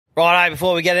Righto,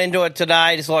 before we get into it today,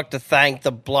 I'd just like to thank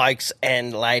the blokes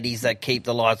and ladies that keep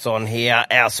the lights on here,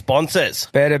 our sponsors.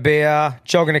 Better beer,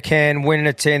 jogging a can, winning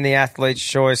a tin, the athlete's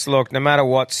choice. Look, no matter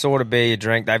what sort of beer you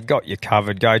drink, they've got you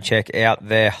covered. Go check out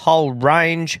their whole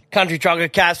range. Country Trucker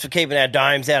Caps for keeping our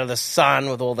domes out of the sun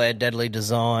with all their deadly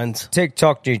designs.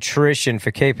 TikTok Nutrition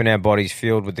for keeping our bodies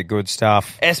fueled with the good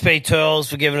stuff. SP Tools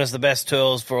for giving us the best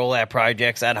tools for all our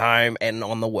projects at home and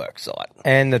on the work site.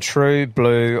 And the True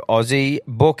Blue Aussie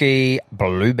Bookie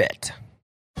Blue Bet.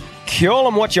 Call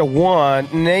them what you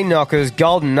want, knee knockers,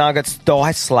 golden nuggets,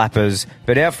 thigh slappers,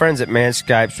 but our friends at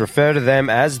Manscaped refer to them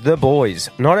as the boys.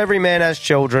 Not every man has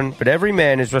children, but every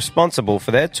man is responsible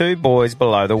for their two boys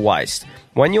below the waist.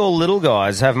 When your little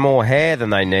guys have more hair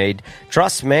than they need,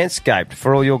 trust Manscaped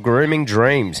for all your grooming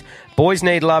dreams. Boys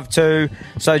need love too,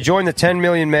 so join the 10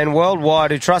 million men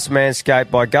worldwide who trust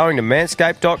Manscaped by going to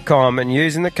manscaped.com and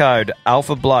using the code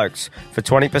ALPHABLOKES for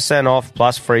 20% off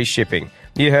plus free shipping.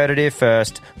 You heard it here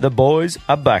first. The boys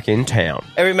are back in town.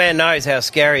 Every man knows how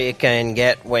scary it can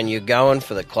get when you're going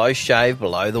for the close shave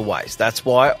below the waist. That's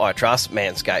why I trust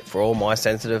Manscaped for all my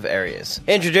sensitive areas.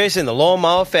 Introducing the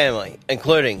Lawnmower family,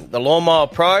 including the Lawnmower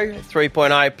Pro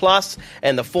 3.0 Plus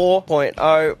and the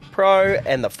 4.0 Pro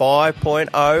and the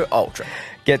 5.0 Ultra.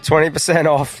 Get 20%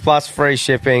 off plus free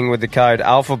shipping with the code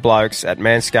ALPHABLOKES at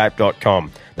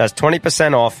manscaped.com. That's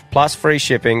 20% off plus free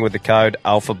shipping with the code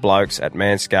ALPHABLOKES at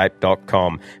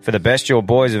manscaped.com. For the best your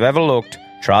boys have ever looked,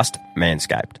 trust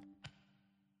Manscaped.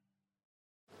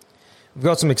 We've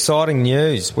got some exciting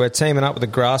news. We're teaming up with the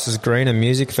Grass is Greener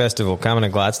Music Festival coming to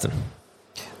Gladstone.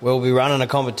 We'll be running a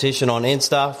competition on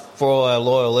Insta for all our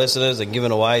loyal listeners and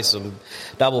giving away some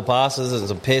double passes and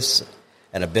some piss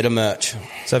and a bit of merch.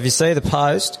 So if you see the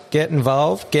post, get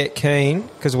involved, get keen,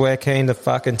 because we're keen to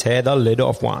fucking tear the lid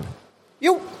off one.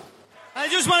 You. I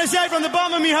just want to say from the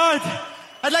bottom of my heart,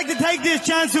 I'd like to take this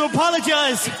chance to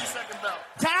apologise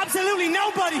to absolutely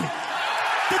nobody.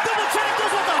 The double champ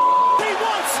does what the he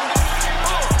wants.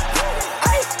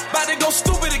 About to go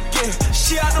stupid again.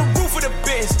 She out the roof of the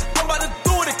Benz. I'm about to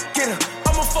do it again.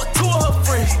 I'ma fuck two of her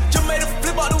friends. Just made a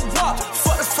flip out the wall.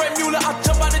 Fuck the Frank Mueller, I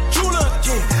jump out the jeweler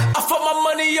again. I fuck my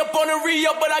money up on the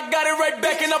re-up, but I got it right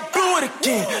back and I blew it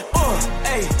again.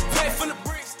 Hey, pay for the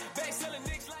bricks. They selling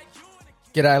niggas like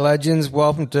you. G'day, legends.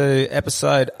 Welcome to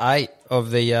episode 8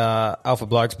 of the Alpha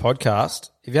Blokes podcast.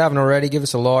 If you haven't already, give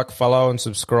us a like, follow, and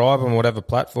subscribe on whatever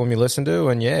platform you listen to,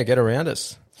 and yeah, get around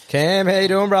us. Cam, how you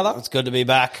doing, brother? It's good to be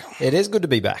back. It is good to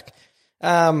be back.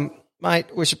 Mate,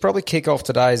 we should probably kick off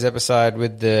today's episode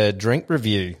with the drink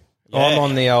review. Yeah. I'm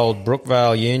on the old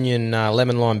Brookvale Union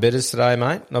lemon lime bitters today,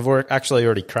 mate. And I've actually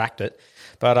already cracked it.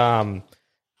 But,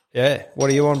 yeah, what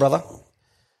are you on, brother?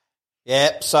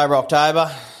 Yep, sober October.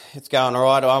 It's going all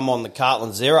right. I'm on the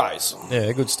Cartland Zeros.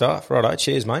 Yeah, good stuff. Righto.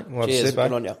 Cheers, mate. We'll Cheers.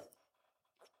 Good on you.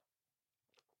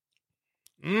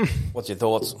 What's your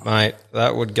thoughts? Mate,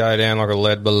 that would go down like a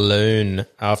lead balloon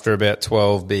after about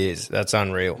 12 beers. That's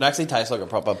unreal. It actually tastes like a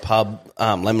proper pub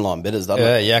lemon lime bitters, doesn't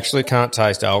Yeah, it? you actually can't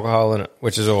taste alcohol in it,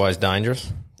 which is always dangerous.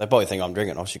 They probably think I'm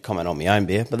drinking. I should comment on my own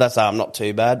beer, but that's not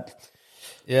too bad.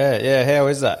 Yeah. How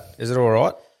is that? Is it all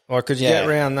right? Like, could you get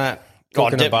around that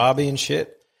cooking a barbie and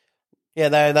shit? Yeah,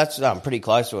 that's pretty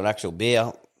close to an actual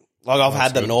beer. Like I've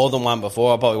had the Northern one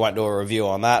before. I probably won't do a review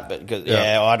on that, but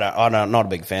I'm not a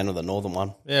big fan of the Northern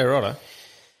one. Yeah, righto.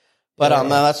 But no,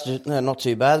 that's just not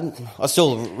too bad. I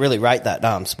still really rate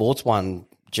that sports one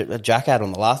Jack had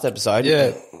on the last episode.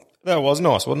 Yeah, that was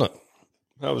nice, wasn't it?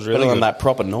 That was really better good. than that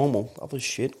proper normal. That was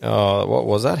shit. Oh, what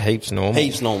was that? Heaps normal.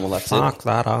 Heaps normal. That's Fuck it.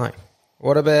 that, eh?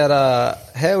 What about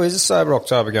how is the sober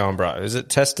October going, bro? Is it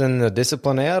testing the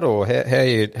discipline out, or how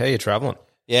you travelling?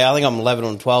 Yeah, I think I'm 11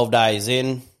 or 12 days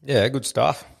in. Yeah, good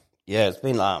stuff. Yeah, it's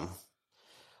been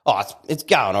it's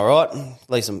going all right. At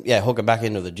least I'm hooking back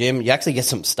into the gym. You actually get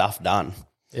some stuff done.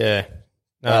 Yeah,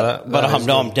 but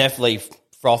I'm definitely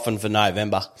frothing for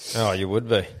November. Oh, you would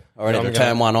be. I ready to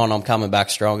turn one on. I'm coming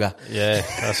back stronger. Yeah,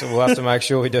 we'll have to make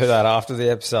sure we do that after the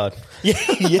episode.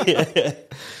 Yeah.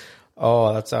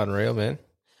 Oh, that's unreal, man.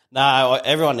 No,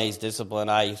 everyone needs discipline,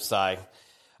 eh? So,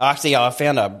 actually, I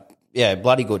found a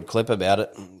bloody good clip about it.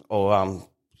 Or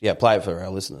play it for our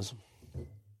listeners.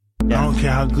 I don't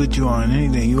care how good you are in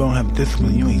anything. You don't have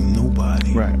discipline. You ain't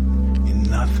nobody. Right. You're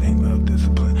nothing without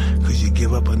discipline. Because you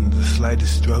give up under the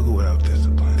slightest struggle without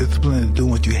discipline. Discipline is doing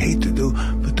what you hate to do,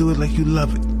 but do it like you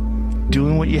love it.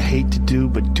 Doing what you hate to do,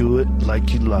 but do it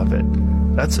like you love it.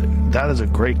 That is a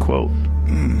great quote.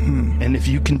 Mm-hmm. And if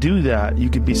you can do that, you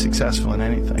could be successful in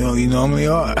anything. You normally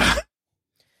are.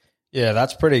 Yeah,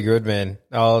 that's pretty good, man.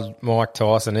 Oh, Mike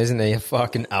Tyson, isn't he a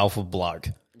fucking alpha bloke?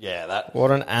 Yeah, that.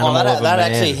 What an animal of a that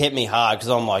man. actually hit me hard because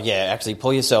I'm like, yeah, actually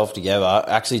pull yourself together,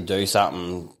 actually do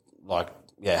something like,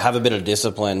 yeah, have a bit of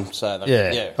discipline. So that,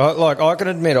 Yeah. I can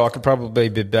admit I could probably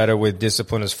be better with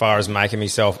discipline as far as making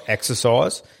myself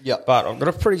exercise. Yep. But I've got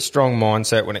a pretty strong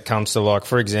mindset when it comes to, like,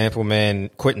 for example, man,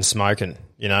 quitting smoking.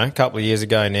 You know, a couple of years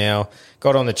ago now,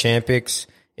 got on the Champics.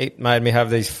 It made me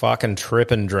have these fucking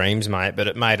tripping dreams, mate, but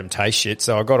it made them taste shit.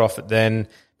 So I got off it then.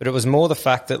 But it was more the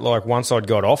fact that, like, once I'd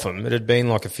got off them, it had been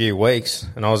like a few weeks,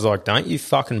 and I was like, don't you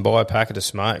fucking buy a packet of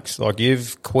smokes. Like,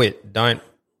 you've quit.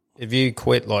 If you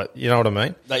quit, like, you know what I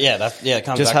mean? It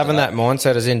comes Just back having to that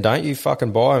mindset as in, don't you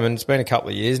fucking buy them. And it's been a couple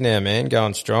of years now, man,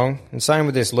 going strong. And same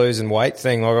with this losing weight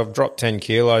thing. Like, I've dropped 10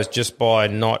 kilos just by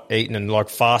not eating and, like,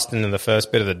 fasting in the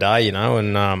first bit of the day, you know,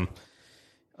 and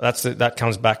that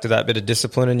comes back to that bit of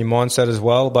discipline in your mindset as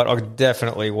well. But I could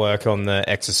definitely work on the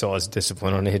exercise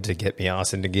discipline. I need to get my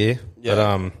ass into gear. Yeah.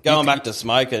 But, going back to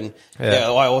smoking, I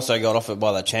also got off it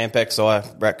by the Champex, so I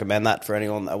recommend that for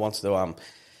anyone that wants to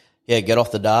get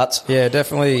off the darts. yeah, it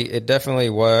definitely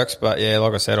works. But, yeah,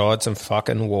 like I said, I had some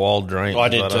fucking wild dreams. I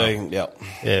did but, too, yep.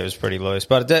 Yeah, it was pretty loose.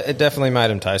 But it definitely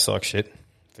made them taste like shit,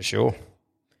 for sure.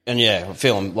 And yeah, I'm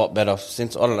feeling a lot better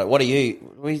since, I don't know,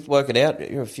 we work it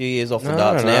out? You're a few years off the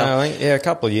darts now. I think, a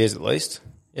couple of years at least.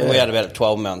 Yeah. We had about a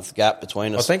 12-month gap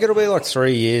between us. I think it'll be like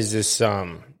 3 years this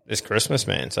Christmas,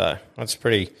 man. So it's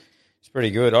pretty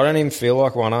good. I don't even feel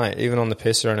like 1-8, even on the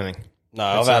piss or anything.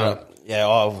 No,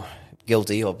 I'm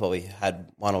guilty. I've probably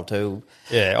had one or two.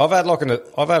 Yeah, I've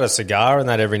had a cigar and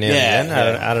that every now and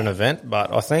then at an event,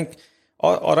 but I think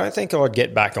I don't think I'd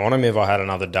get back on him if I had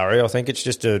another durry. I think it's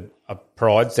just a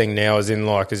pride thing now, as in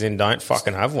don't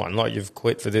fucking have one. Like, you've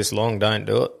quit for this long, don't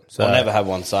do it. So, I'll never have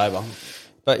one sober.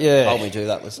 But yeah, Hold me to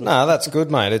that, listen. No, that's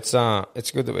good, mate. It's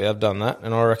good that we have done that,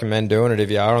 and I recommend doing it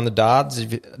if you are on the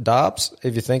darbs.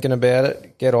 If you're thinking about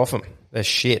it, get off them. They're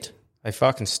shit. They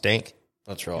fucking stink.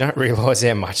 That's right. You don't realise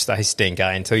how much they stink,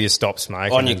 until you stop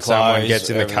smoking On your and someone clothes, gets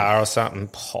in the everything. car or something.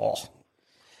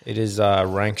 It is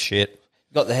rank shit.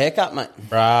 Got the haircut, mate?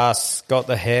 Brass, got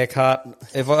the haircut.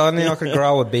 If only I could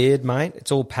grow a beard, mate. It's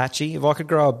all patchy. If I could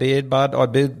grow a beard, bud,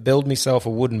 I'd build myself a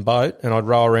wooden boat and I'd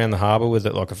row around the harbour with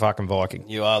it like a fucking Viking.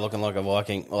 You are looking like a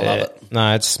Viking. I love it.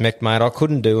 No, it's smick, mate. I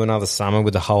couldn't do another summer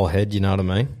with the whole head, you know what I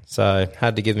mean? So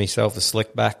had to give myself a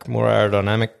slick back, more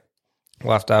aerodynamic.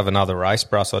 We'll have to have another race,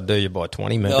 Brass. I'd do you by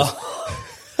 20 minutes.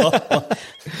 A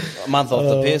month off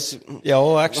the piss. Yeah,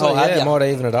 well, actually, have ya? might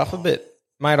even it up a bit.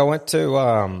 Mate, I went to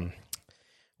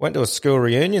a school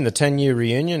reunion, the 10-year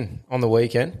reunion on the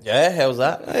weekend. Yeah, how was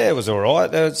that? Yeah, it was all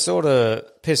right. It was sort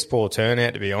of piss poor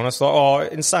turnout, to be honest.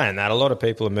 In saying that, a lot of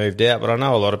people have moved out, but I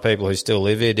know a lot of people who still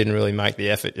live here didn't really make the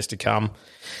effort just to come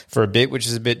for a bit, which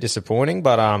is a bit disappointing.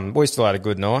 But we still had a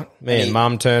good night. Me and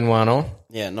Mum turned one on.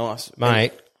 Yeah, nice.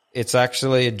 Mate, it's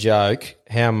actually a joke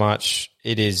how much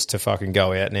it is to fucking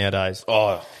go out nowadays.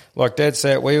 Oh, Like dead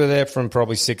set, we were there from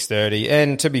probably 6:30,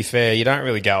 and to be fair, you don't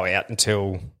really go out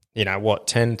until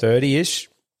 10:30ish.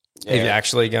 Yeah. If you're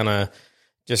actually gonna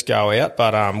just go out,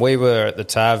 but we were at the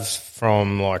Tavs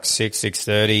from like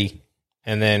 6:30,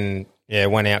 and then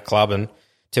went out clubbing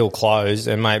till close.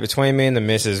 And mate, between me and the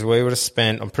missus, we would have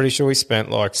spent. I'm pretty sure we spent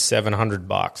like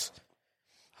 $700.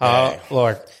 I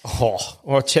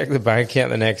checked the bank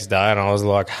account the next day, and I was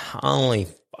like, holy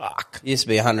fuck. It used to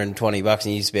be $120 and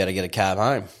you used to be able to get a cab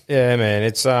home. Yeah, man,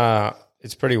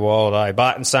 it's pretty wild, eh?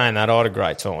 But in saying that, I had a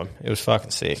great time. It was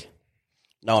fucking sick.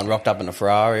 No one rocked up in a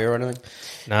Ferrari or anything?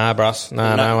 Nah, bruss.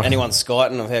 No. Anyone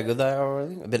skiting of how good they are or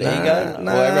anything? A bit of ego?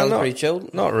 No, Everyone's pretty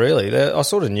chilled? Not really. I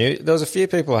sort of knew. There was a few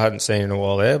people I hadn't seen in a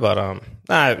while there, but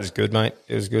it was good, mate.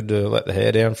 It was good to let the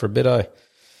hair down for a bit, eh?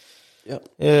 Yep.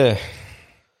 Yeah.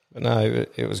 But no,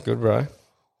 it was good, bro.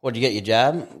 What'd you get, your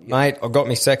jab? Mate, I got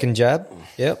my second jab.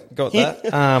 Yep, got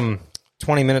that.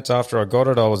 20 minutes after I got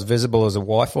it, I was visible as a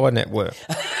Wi-Fi network.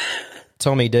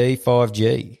 Tommy D,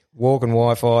 5G. Walking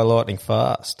Wi-Fi, lightning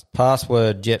fast.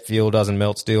 Password, jet fuel doesn't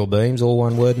melt steel beams. All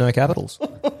one word, no capitals.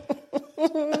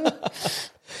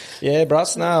 Yeah,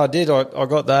 bruss. No, I did. I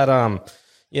got that.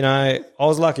 I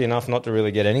was lucky enough not to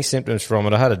really get any symptoms from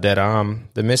it. I had a dead arm.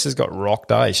 The missus got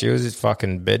rocked, eh? She was just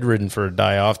fucking bedridden for a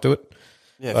day after it.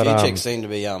 Yeah, a few chicks seem to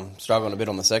be struggling a bit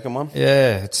on the second one.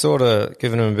 Yeah, it's sort of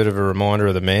giving them a bit of a reminder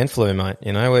of the man flu, mate.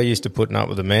 We're used to putting up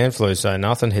with the man flu, so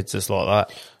nothing hits us like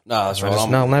that. No, that's right.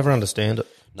 I'll never understand it.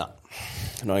 No,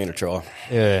 I'm not going to try.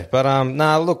 Yeah, but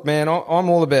look, man, I'm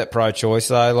all about pro-choice,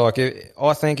 though. Like,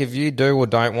 I think if you do or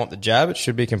don't want the jab, it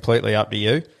should be completely up to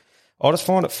you. I just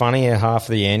find it funny how half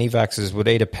of the anti-vaxxers would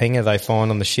eat a pinger they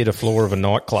find on the shitter floor of a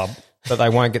nightclub, but they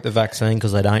won't get the vaccine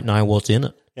because they don't know what's in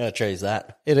it. Yeah, choose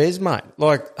that. It is, mate.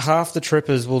 Like, half the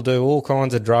trippers will do all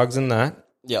kinds of drugs and that,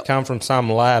 Yep. Come from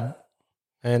some lab.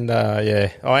 And,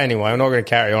 yeah. Oh, anyway, I'm not going to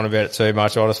carry on about it too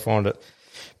much. I just find it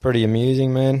pretty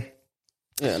amusing, man.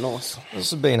 Yeah, nice.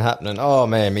 This has been happening. Oh,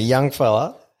 man, my young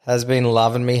fella has been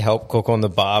loving me help cook on the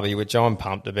barbie, which I'm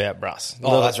pumped about, Bruss.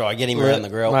 Oh, that's right. Get him around the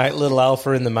grill. Mate, little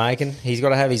alpha in the making. He's got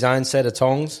to have his own set of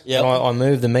tongs. Yep. I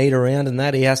move the meat around and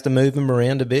that. He has to move them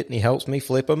around a bit, and he helps me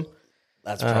flip them.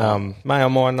 That's right. May or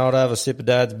might not have a sip of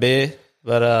Dad's beer,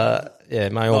 but, yeah,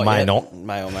 may or may not.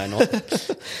 May or may not.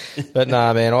 But,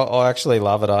 nah, man, I actually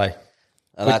love it, eh?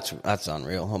 And that's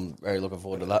unreal. I'm very looking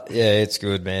forward to that. Yeah, it's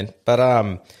good, man.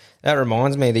 But that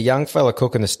reminds me, the young fella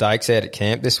cooking the steaks out at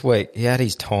camp this week, he had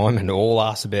his time and all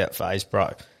asked about face,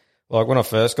 bro. Like when I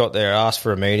first got there, I asked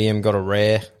for a medium, got a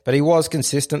rare. But he was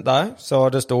consistent though, so I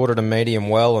just ordered a medium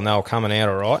well and they were coming out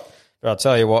all right. But I'll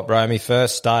tell you what, bro, my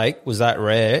first steak was that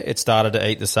rare, it started to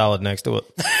eat the salad next to it.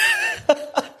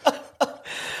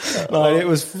 Mate, it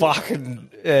was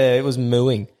fucking, it was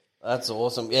mooing. That's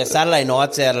awesome. Yeah, Saturday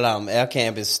nights out at our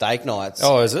camp is steak nights.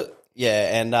 Oh, is it?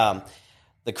 Yeah, and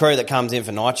the crew that comes in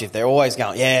for night shift, they're always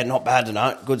going, yeah, not bad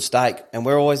tonight, good steak. And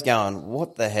we're always going,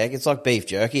 what the heck? It's like beef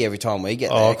jerky every time we get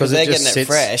there because they're getting it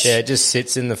fresh. Yeah, it just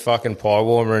sits in the fucking pie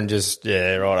warmer and just,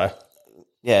 yeah, righto.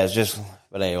 Yeah, it's just,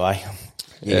 but anyway,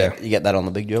 you get that on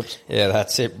the big jobs. Yeah,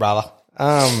 that's it, brother.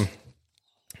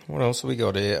 What else have we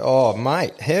got here? Oh,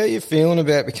 mate, how are you feeling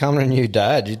about becoming a new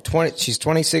dad? She's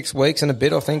 26 weeks and a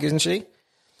bit, I think, isn't she?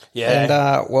 Yeah.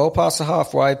 And well past the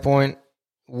halfway point.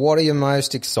 What are you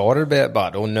most excited about,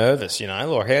 bud, or nervous, you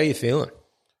know? Like, how are you feeling?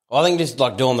 I think just,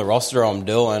 like, doing the roster I'm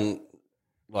doing,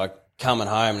 like, coming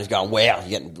home and just going, wow, you're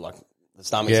getting, like, the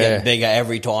stomach's getting bigger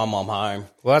every time I'm home.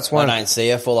 Well, that's one. I don't see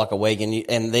her for, like, a week.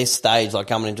 And this stage, like,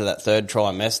 coming into that third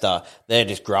trimester, they're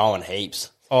just growing heaps.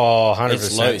 Oh, 100%.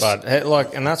 It's loose. But,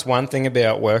 like, and that's one thing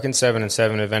about working 7 and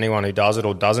 7, if anyone who does it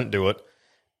or doesn't do it,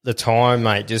 the time,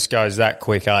 mate, just goes that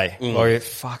quick, eh? Like, it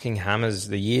fucking hammers.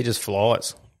 The year just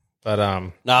flies. But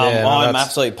I'm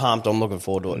absolutely pumped. I'm looking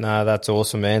forward to it. No, that's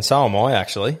awesome, man. So am I,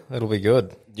 actually. It'll be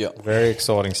good. Yeah. Very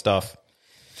exciting stuff.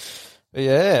 But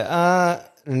yeah,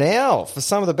 now for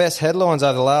some of the best headlines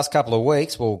over the last couple of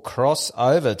weeks, we'll cross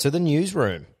over to the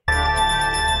newsroom.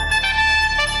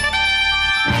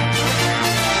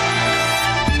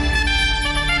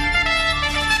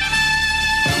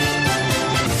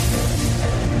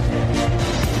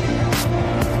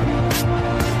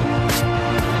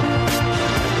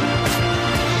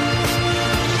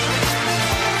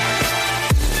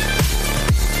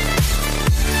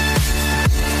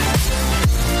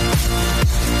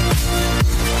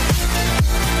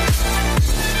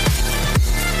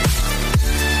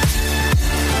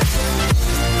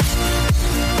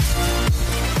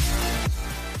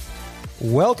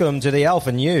 Welcome to the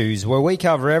Alpha News, where we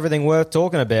cover everything worth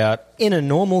talking about in a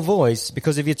normal voice,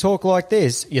 because if you talk like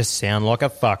this, you sound like a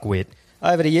fuckwit.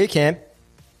 Over to you, Cam.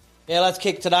 Yeah, let's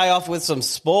kick today off with some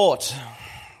sport.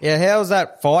 Yeah, how was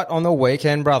that fight on the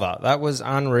weekend, brother? That was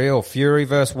unreal. Fury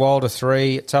versus Wilder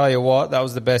 3. Tell you what, that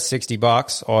was the best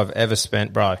 $60 I've ever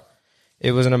spent, bro.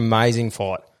 It was an amazing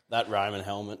fight. That Roman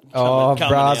helmet. Coming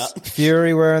out.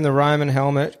 Fury wearing the Roman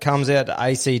helmet comes out to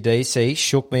AC/DC,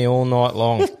 shook me all night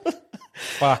long.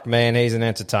 Fuck, man, he's an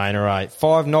entertainer, eh?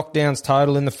 5 knockdowns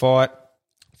total in the fight.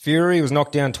 Fury was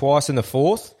knocked down twice in the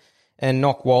fourth and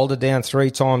knocked Wilder down 3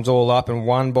 times all up and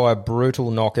won by a brutal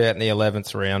knockout in the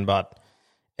 11th round. But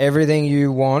everything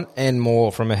you want and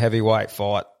more from a heavyweight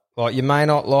fight. Like, you may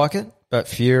not like it, but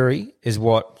Fury is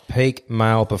what peak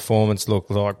male performance looked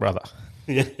like, brother.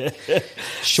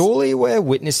 Surely we're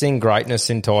witnessing greatness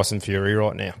in Tyson Fury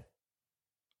right now.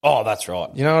 Oh, that's right.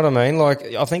 You know what I mean?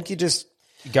 Like, I think you just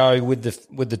go with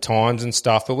the times and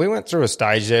stuff, but we went through a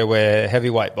stage there where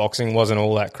heavyweight boxing wasn't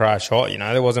all that crash hot, you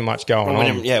know, there wasn't much going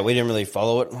on. We didn't really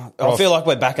follow it. I feel like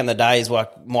we're back in the days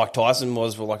like Mike Tyson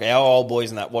was, for like our old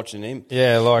boys and that, watching him.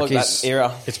 Yeah, like that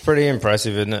era. It's pretty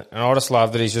impressive, isn't it? And I just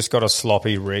love that he's just got a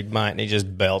sloppy rig, mate, and he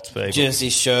just belts people. Just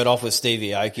his shirt off with Stevie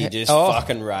Aoki, just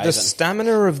fucking raving. The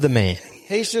stamina of the man.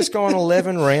 He's just gone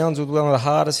 11 rounds with one of the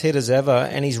hardest hitters ever,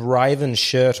 and he's raving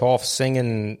shirt off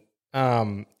singing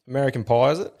American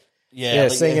Pie, is it? Yeah,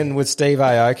 singing with Steve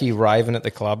Aoki, raving at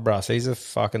the club, bruss. He's a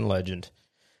fucking legend.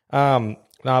 But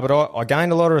I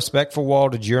gained a lot of respect for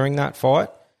Wilder during that fight,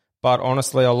 but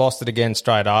honestly, I lost it again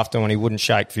straight after when he wouldn't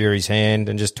shake Fury's hand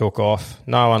and just took off.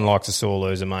 No one likes a sore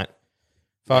loser, mate.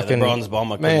 Fucking the bronze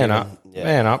bomber. Man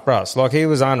up, bruss. Like, he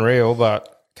was unreal, but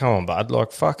come on, bud.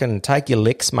 Like, fucking take your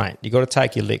licks, mate. You got to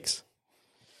take your licks.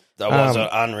 That was an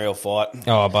unreal fight.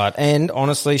 And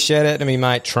honestly, shout out to me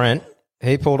mate Trent.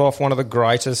 He pulled off one of the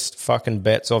greatest fucking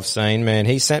bets I've seen, man.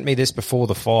 He sent me this before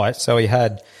the fight. So he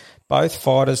had both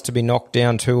fighters to be knocked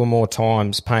down 2 or more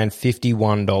times, paying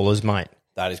 $51, mate.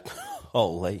 That is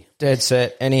holy. Dead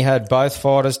set. And he had both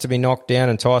fighters to be knocked down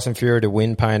and Tyson Fury to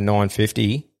win, paying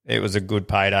 $950. It was a good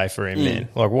payday for him, man.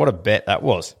 Like, what a bet that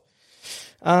was.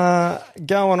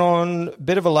 Going on,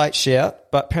 bit of a late shout,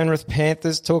 but Penrith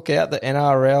Panthers took out the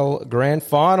NRL Grand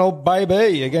Final,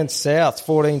 baby, against South,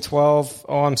 14-12.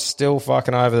 I'm still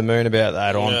fucking over the moon about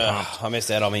that. I'm pumped. I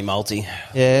missed out on me multi.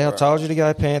 Yeah, I told you to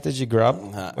go Panthers, you grub.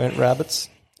 Went Rabbits.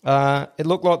 It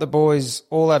looked like the boys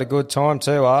all had a good time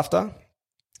too after.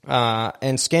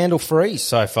 And scandal-free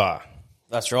so far.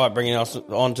 That's right, bringing us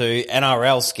on to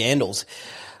NRL scandals.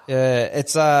 Yeah,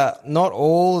 it's not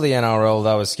all the NRL,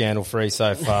 though, is scandal-free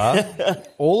so far.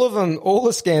 All of them, all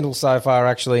the scandals so far are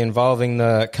actually involving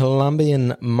the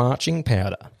Colombian marching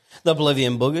powder. The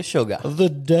Bolivian booger sugar. The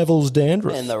devil's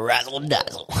dandruff. And the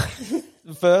razzle-dazzle.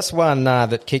 The first one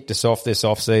that kicked us off this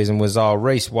off-season was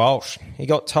Reece Walsh. He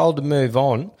got told to move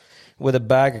on with a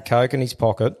bag of coke in his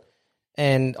pocket,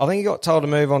 and I think he got told to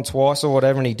move on twice or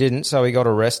whatever, and he didn't, so he got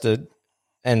arrested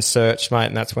and searched, mate,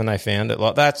 and that's when they found it.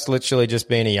 Like, that's literally just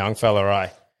being a young fella, eh?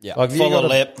 Yeah, like, full of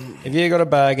lip. If you got a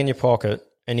bag in your pocket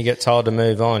and you get told to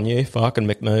move on, you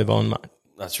fucking move on, mate.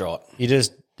 That's right. You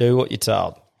just do what you're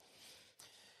told.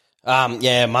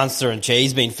 Yeah, Munster and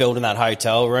Cheese being filled in that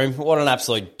hotel room. What an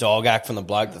absolute dog act from the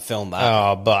bloke that filmed that.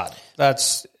 Oh, but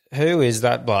who is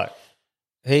that bloke?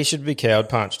 He should be cowed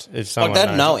punched if someone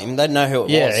they'd know him. They'd know who it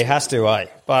was. Yeah, he has to, eh?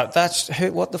 But that's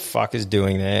what the fuck is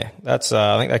doing there? That's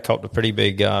I think they copped a pretty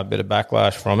big bit of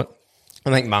backlash from it.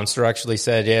 I think Munster actually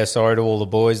said, "Yeah, sorry to all the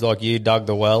boys, like you dug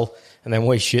the well, and then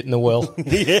we shit in the well."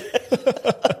 Yeah.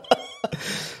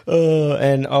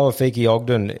 And Oafiki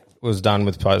Ogden was done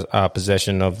with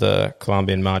possession of the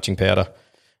Colombian marching powder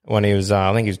when he was,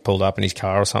 I think he was pulled up in his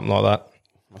car or something like that.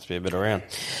 Must be a bit around.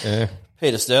 Yeah.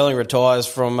 Peter Sterling retires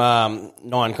from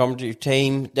Nine Commentary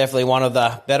Team. Definitely one of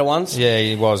the better ones. Yeah,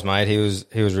 he was, mate. He was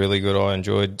really good. I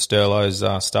enjoyed Sterlo's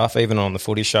stuff, even on the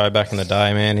footy show back in the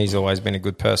day, man. He's always been a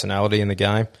good personality in the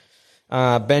game.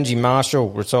 Benji Marshall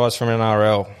retires from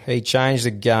NRL. He changed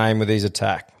the game with his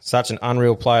attack. Such an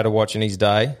unreal player to watch in his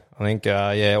day. I think,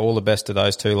 all the best to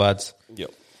those two lads. Yep.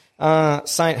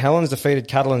 St. Helens defeated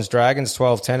Catalans Dragons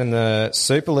 12-10 in the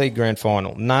Super League Grand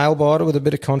Final. Nail-biter with a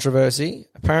bit of controversy.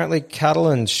 Apparently,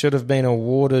 Catalans should have been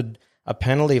awarded a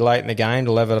penalty late in the game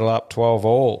to level it up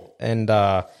 12-all. And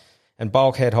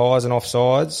bulkhead highs and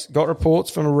offsides. Got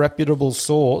reports from a reputable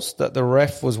source that the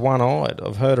ref was one-eyed.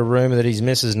 I've heard a rumour that his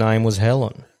missus' name was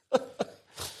Helen.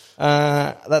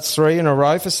 That's 3 in a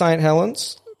row for St.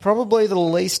 Helens. Probably the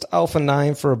least alpha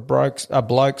name for a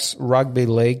bloke's rugby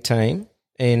league team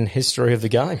in history of the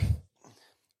game.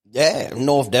 Yeah,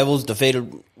 North Devils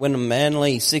defeated Wynnum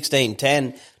Manly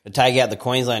 16-10 to take out the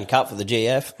Queensland Cup for the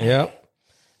GF. Yep.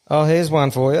 Oh, here's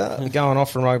one for you. Going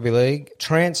off from rugby league.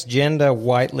 Transgender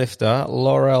weightlifter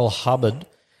Laurel Hubbard,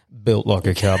 built like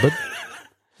a cupboard,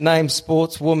 named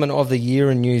Sportswoman of the Year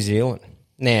in New Zealand.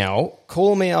 Now,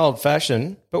 call me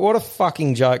old-fashioned, but what a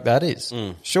fucking joke that is.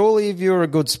 Surely if you're a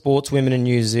good sportswoman in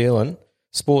New Zealand,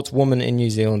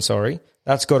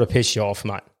 that's got to piss you off,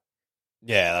 mate.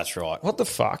 Yeah, that's right. What the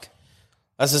fuck?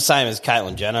 That's the same as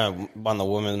Caitlyn Jenner won the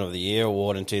Woman of the Year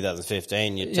award in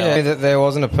 2015. Yeah, that there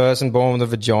wasn't a person born with a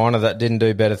vagina that didn't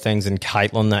do better things than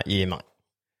Caitlyn that year, mate.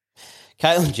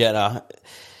 Caitlyn Jenner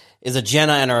is a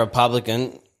Jenner and a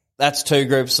Republican. That's two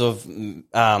groups of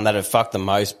that have fucked the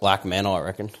most black men, I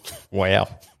reckon. Wow.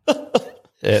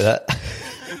 Well,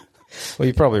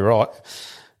 you're probably right.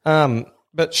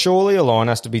 But surely a line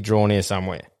has to be drawn here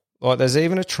somewhere. Like, there's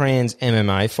even a trans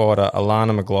MMA fighter,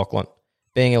 Alana McLaughlin,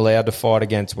 being allowed to fight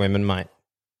against women, mate.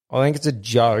 I think it's a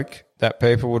joke that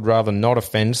people would rather not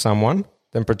offend someone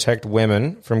than protect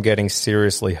women from getting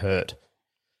seriously hurt.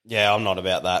 I'm not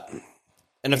about that.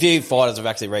 And a few fighters have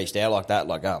actually reached out like that,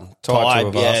 like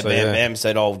Type, Bam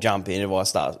said, "I'll jump in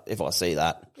if I see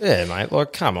that." Yeah, mate.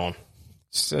 Like, come on.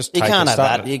 You can't have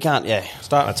that. You can't. Yeah,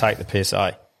 starting to take the piss,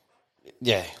 eh?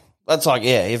 Yeah, that's like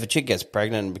if a chick gets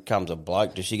pregnant and becomes a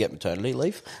bloke, does she get maternity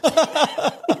leave?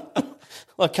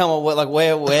 Like, come on, like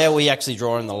where are we actually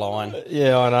drawing the line?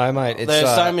 Yeah, I know, mate.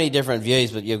 There's so many different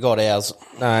views, but you've got ours.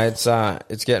 No,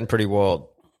 it's getting pretty wild.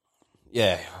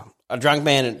 Yeah, a drunk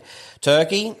man in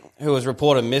Turkey who was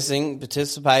reported missing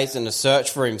participates in a search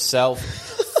for himself,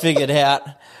 figured out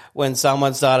when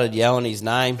someone started yelling his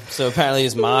name. So apparently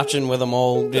he's marching with them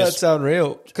all. That's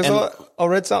unreal. Because I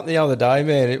read something the other day,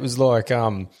 man. It was like,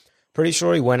 pretty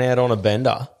sure he went out on a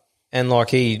bender and like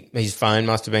his phone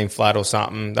must have been flat or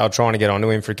something. They were trying to get onto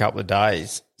him for a couple of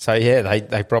days. So yeah,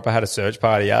 they proper had a search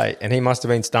party, and he must have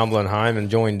been stumbling home and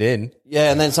joined in.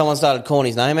 Yeah, and then someone started calling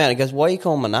his name out. He goes, "Why are you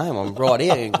calling my name? I'm right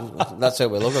here." That's who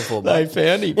we're looking for. They But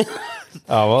found him.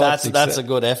 Oh well, that's a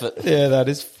good effort. Yeah, that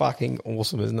is fucking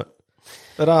awesome, isn't it?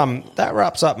 But that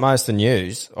wraps up most of the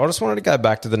news. I just wanted to go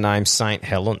back to the name St.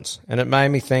 Helens, and it made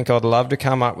me think I'd love to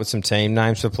come up with some team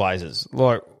names for places.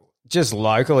 Like, just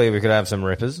locally, we could have some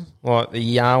rippers, like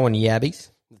the Yarwin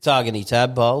Yabbies, The Targany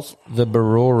Tadpoles, the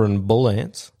Baroran Bull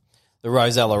Ants, the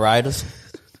Rosella Raiders.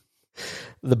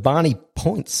 the Barney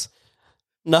Points.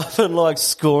 Nothing like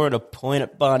scoring a point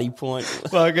at Barney Point.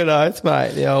 Fucking oath,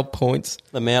 mate. The old points.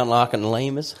 The Mount Larkin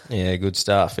Lemurs. Yeah, good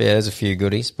stuff. Yeah, there's a few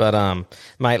goodies. But,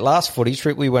 mate, last footy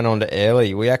trip we went on to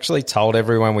Airlie, we actually told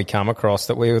everyone we come across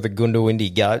that we were the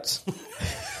Goondiwindi Goats.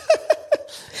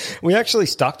 We actually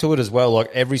stuck to it as well.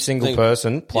 Like, every single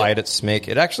person played at Smick.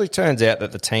 It actually turns out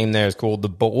that the team there is called the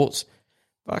Boars.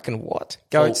 Fucking what?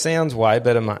 Goat sounds way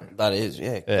better, mate. That is,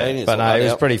 yeah. But no, it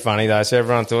was pretty funny, though. So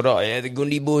everyone thought, oh, yeah, the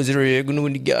Gundi boys are here,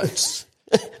 Goondiwindi Goats.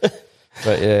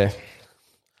 But, yeah.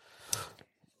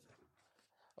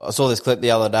 I saw this clip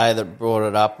the other day that brought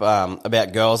it up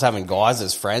about girls having guys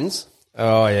as friends.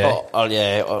 Oh,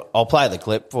 yeah. I'll play the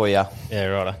clip for you. Yeah,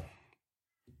 righto.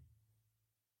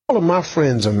 All of my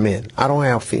friends are men. I don't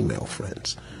have female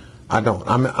friends. I don't.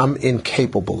 I'm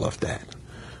incapable of that.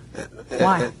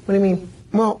 Why? What do you mean?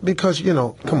 Well, because,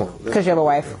 come on. Because you have a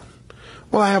wife.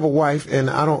 Well, I have a wife, and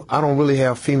I don't really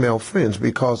have female friends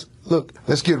because, look,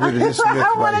 let's get rid of this myth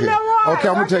right here. Okay,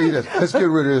 I'm going to tell you this. Let's get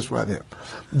rid of this right here.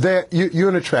 You're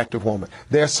an attractive woman.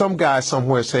 There's some guy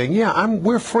somewhere saying, yeah,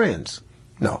 we're friends.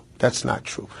 No, that's not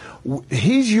true.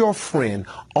 He's your friend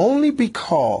only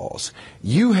because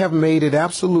you have made it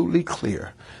absolutely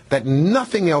clear that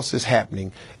nothing else is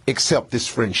happening except this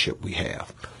friendship we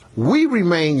have. We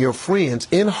remain your friends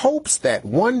in hopes that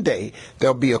one day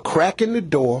there'll be a crack in the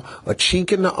door, a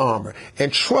chink in the armor.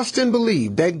 And trust and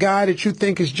believe that guy that you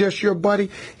think is just your buddy,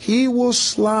 he will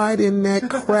slide in that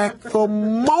crack the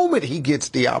moment he gets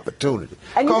the opportunity.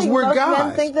 Because we're guys.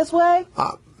 Men think this way?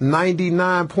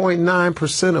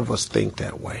 99.9% of us think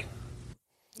that way.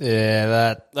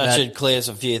 Yeah, that should clear a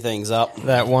few things up.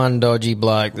 That one dodgy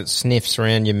bloke that sniffs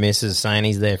around your missus saying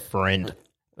he's their friend.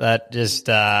 That just,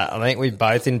 I think we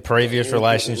both in previous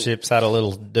relationships had a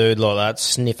little dude like that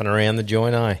sniffing around the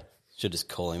joint, eh? Should just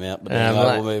call him out, but anyway,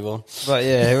 we'll move on. But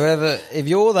yeah, if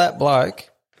you're that bloke,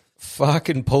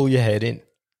 fucking pull your head in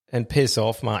and piss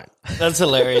off, mate. That's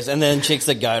hilarious. And then chicks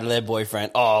that go to their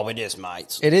boyfriend, oh, we're just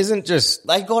mates. It isn't just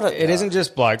they got it. It isn't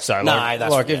just blokes though. No, like,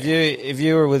 that's if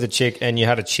you were with a chick and you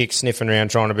had a chick sniffing around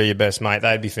trying to be your best mate,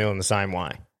 they'd be feeling the same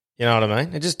way. You know what I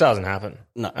mean? It just doesn't happen.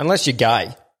 No, unless you're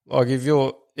gay. Like if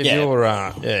you're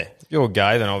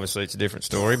gay, then obviously it's a different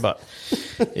story. But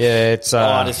yeah, it's.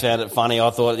 I just found it funny. I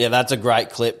thought, that's a great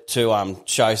clip to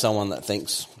show someone that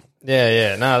thinks.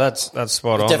 Yeah. No, that's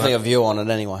spot on. Definitely a view on it,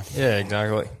 anyway. Yeah,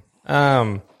 exactly.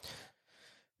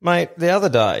 Mate, the other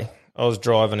day I was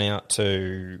driving out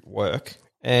to work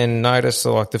and noticed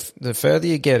like the further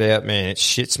you get out, man, it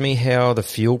shits me how the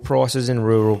fuel prices in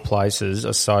rural places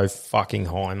are so fucking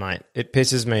high, mate. It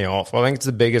pisses me off. I think it's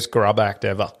the biggest grub act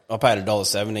ever. I paid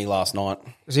 $1.70 last night.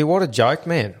 See, what a joke,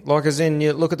 man. Like, as in,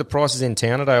 you look at the prices in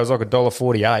town today, it was like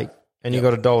 $1.48 and you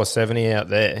got $1.70 out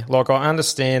there. Like, I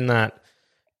understand that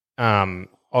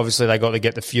obviously they got to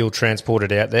get the fuel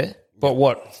transported out there, but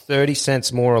what, 30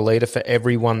 cents more a litre for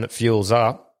everyone that fuels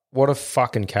up? What a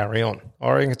fucking carry on.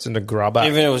 I reckon it's in the grub app.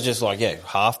 Even if it was just like,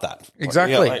 half that.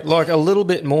 Exactly. Like a little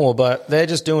bit more, but they're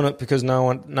just doing it because no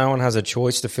one has a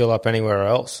choice to fill up anywhere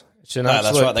else. It's an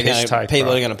that's right.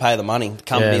 People are going to pay the money.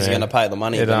 Companies are going to pay the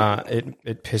money.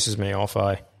 It pisses me off,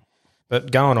 eh?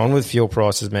 But going on with fuel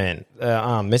prices, man,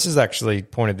 Mrs. actually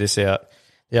pointed this out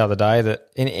the other day that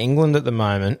in England at the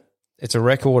moment, it's a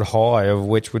record high of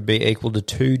which would be equal to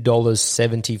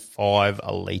 $2.75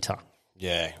 a litre.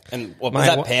 Yeah. And what was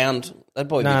that pound? That'd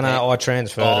probably no, I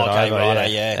transferred it over. Right,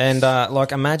 And,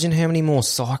 imagine how many more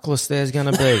cyclists there's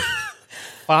going to be.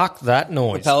 Fuck that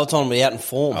noise. The peloton will be out in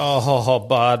form. Oh,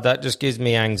 bud, that just gives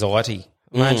me anxiety.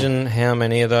 Imagine how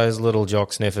many of those little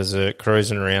jock sniffers are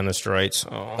cruising around the streets.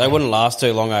 Oh. They wouldn't last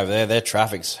too long over there. Their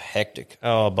traffic's hectic.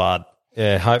 Oh, bud.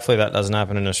 Yeah, hopefully that doesn't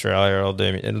happen in Australia. It'll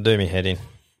do me head in.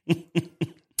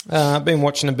 I've been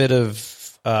watching a bit of...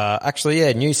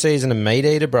 new season of Meat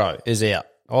Eater, bro, is out.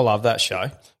 I love that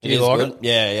show. Do you like it?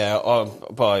 Yeah. I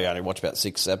probably only watched about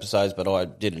 6 episodes, but I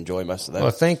did enjoy most of that. Well,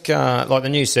 I think the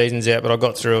new season's out, but I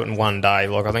got through it in one day.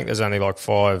 Like I think there's only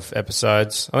 5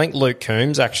 episodes. I think Luke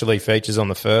Combs actually features on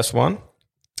the first one.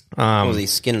 Was he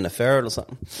skinning a ferret or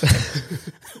something?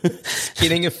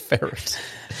 Skinning a ferret.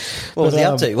 What was he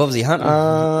up to? What was he hunting?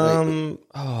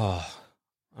 I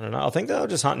don't know. I think they were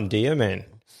just hunting deer, man,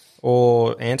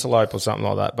 or antelope or something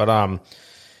like that. But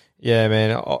yeah,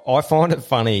 man, I find it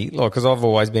funny, like, because I've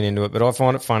always been into it, but I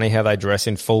find it funny how they dress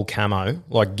in full camo,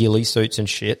 like ghillie suits and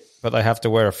shit, but they have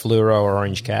to wear a fluoro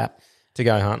orange cap to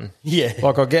go hunting. Yeah.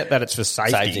 Like, I get that it's for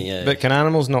safety, yeah. but can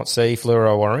animals not see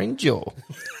fluoro orange, or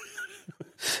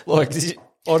like?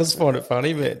 I just find it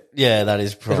funny, man. Yeah, that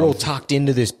is They're all tucked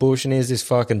into this bush, and here's this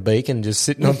fucking beacon just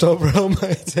sitting on top of old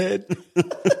mate's head.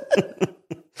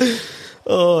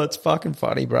 Oh, it's fucking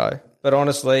funny, bro. But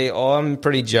honestly, I'm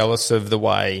pretty jealous of the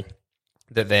way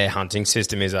that their hunting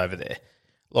system is over there.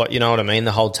 Like, you know what I mean?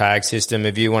 The whole tag system.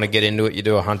 If you want to get into it, you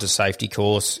do a hunter safety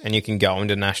course, and you can go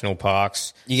into national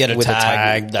parks. You get a with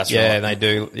tag. That's yeah, right. and they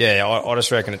do. Yeah, I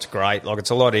just reckon it's great. Like,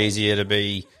 it's a lot easier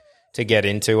to get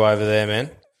into over there,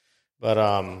 man. But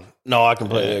no, I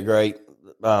completely agree.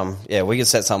 Yeah, we could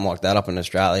set something like that up in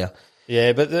Australia.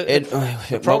 yeah, but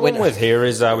the problem with here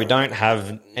is we don't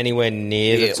have anywhere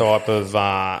near the type of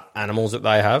animals that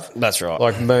they have. That's right.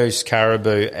 Like moose,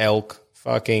 caribou, elk,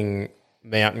 fucking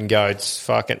mountain goats,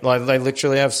 fucking like they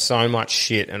literally have so much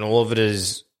shit, and all of it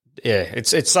is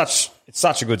it's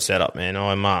such a good setup, man.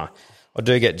 I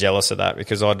do get jealous of that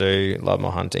because I do love my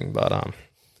hunting, but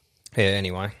yeah,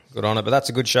 anyway, good on it. But that's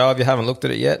a good show. If you haven't looked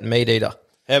at it yet, Meat Eater.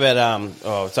 How about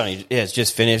it's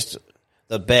just finished.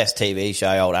 The best TV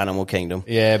show, old Animal Kingdom.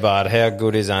 Yeah, but how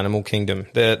good is Animal Kingdom?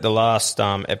 The last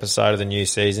episode of the new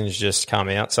season's just come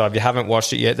out. So if you haven't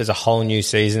watched it yet, there's a whole new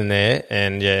season there.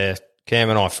 And yeah, Cam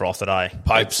and I froth it, eh?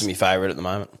 Pope's my favourite at the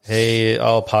moment.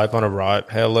 Pope on a rope.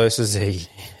 How loose is he?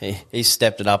 He's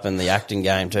stepped it up in the acting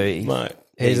game too. Mate,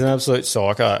 he's an absolute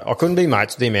psycho. I couldn't be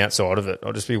mates with him outside of it.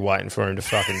 I'd just be waiting for him to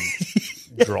fucking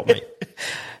drop me.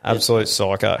 Absolute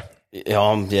psycho.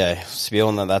 Yeah,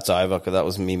 spewing that's over because that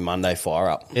was me Monday fire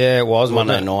up. Yeah, it was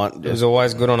Monday night. It was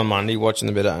always good on a Monday watching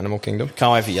a bit of Animal Kingdom.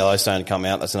 Can't wait for Yellowstone to come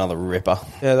out. That's another ripper.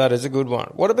 Yeah, that is a good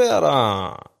one. What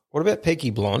about Peaky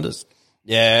Blinders?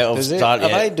 Yeah, Are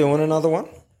they doing another one?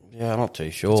 Yeah, I'm not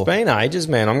too sure. It's been ages,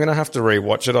 man. I'm going to have to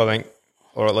rewatch it, I think,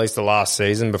 or at least the last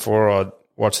season before I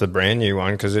watch the brand new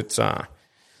one because it's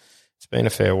been a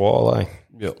fair while, eh?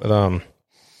 Yep. But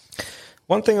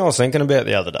one thing I was thinking about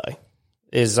the other day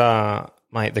is,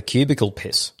 mate, the cubicle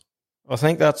piss. I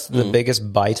think that's the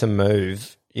biggest beta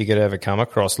move you could ever come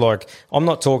across. Like, I'm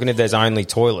not talking if there's only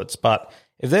toilets, but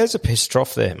if there's a piss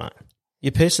trough there, mate,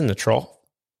 you piss in the trough.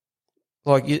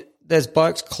 Like, there's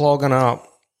blokes clogging up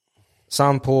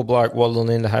some poor bloke waddling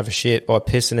in to have a shit by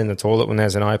pissing in the toilet when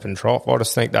there's an open trough. I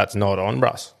just think that's not on,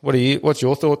 Russ. What's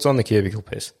your thoughts on the cubicle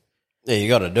piss? Yeah, you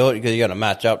got to do it because you got to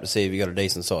match up to see if you got a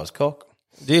decent sized cock.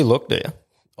 Do you look, do you?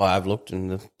 I have looked in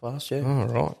the past, yeah. Oh,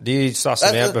 right. Do you suss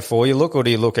them out before you look, or do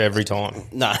you look every time?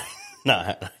 No.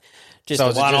 Just So a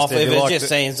is it one just off. if If you it's like just the-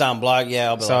 seeing some bloke, yeah,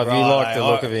 I'll be So like, if you right, like the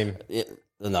look of him, yeah,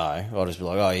 no, I'll just be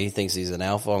like, oh, he thinks he's an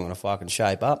alpha, I'm going to fucking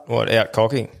shape up. what, out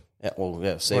cocking? Yeah, well,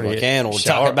 yeah, see What if do I you- can, or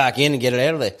shower? tuck it back in and get it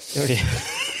out of there.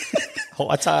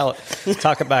 Hightail it,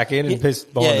 tuck it back in and piss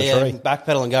behind the tree.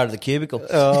 Backpedal and go to the cubicle.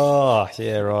 Oh,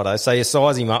 yeah, righto. So you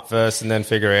size him up first and then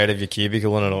figure out if you're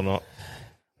cubicle in it or not.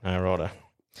 No, righto.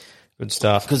 Good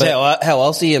stuff. Because how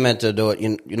else are you meant to do it?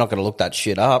 You're not going to look that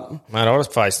shit up. Mate, I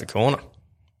just face the corner.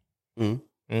 But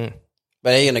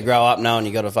are you going to grow up knowing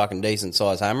you got a fucking decent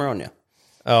size hammer on you?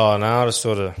 Oh, no, I just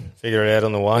sort of figure it out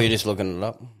on the way. Or you're just looking it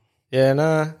up? Yeah,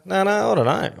 no, I don't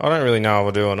know. I don't really know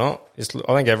if I do or not.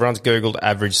 I think everyone's Googled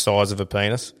average size of a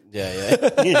penis.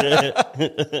 Yeah.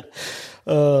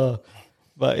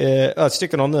 But yeah,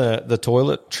 sticking on the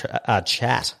toilet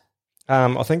chat,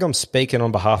 I think I'm speaking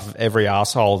on behalf of every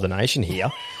arsehole of the nation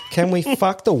here. Can we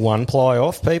fuck the one ply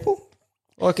off, people?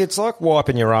 Like, it's like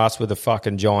wiping your ass with a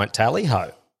fucking giant tally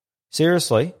ho.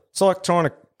 Seriously. It's like trying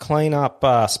to clean up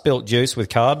spilt juice with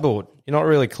cardboard. You're not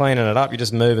really cleaning it up, you're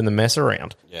just moving the mess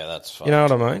around. Yeah, that's fine. You know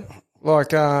what I mean?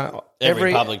 Like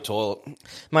Every public toilet.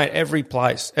 Mate, every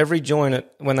place, every joint,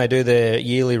 when they do their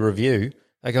yearly review,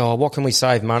 they go, oh, what can we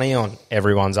save money on?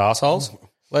 Everyone's assholes.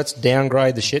 Let's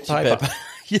downgrade the shit paper.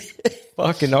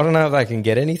 Fucking, I don't know if they can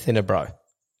get any thinner, bro.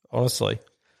 Honestly.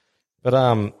 But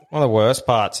one of the worst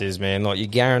parts is, man, like, you're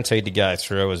guaranteed to go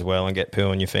through as well and get poo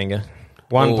on your finger.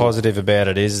 One positive about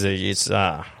it is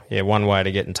that it's one way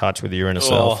to get in touch with your inner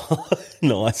self. Oh,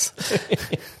 nice.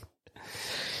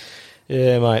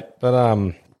 Yeah, mate.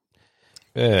 But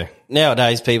yeah.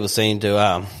 Nowadays, people seem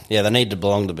to, they need to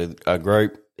belong to a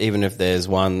group. Even if there's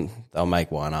one, they'll make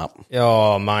one up.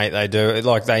 Oh, mate, they do. It's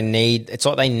like they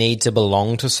need to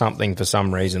belong to something for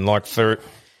some reason. Like, for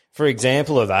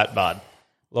example of that, bud,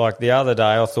 like the other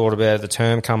day I thought about it, the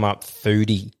term come up,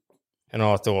 foodie. And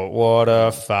I thought, what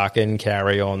a fucking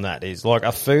carry on that is. Like a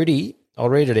foodie, I'll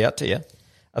read it out to you.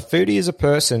 A foodie is a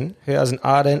person who has an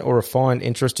ardent or refined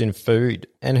interest in food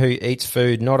and who eats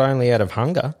food not only out of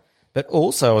hunger, but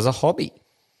also as a hobby.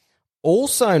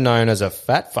 Also known as a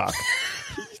fat fuck.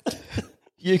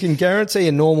 You can guarantee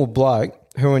a normal bloke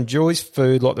who enjoys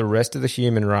food like the rest of the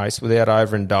human race without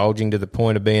overindulging to the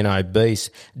point of being obese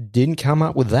didn't come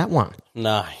up with that one.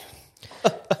 No.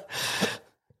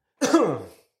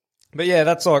 But yeah,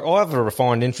 that's like I have a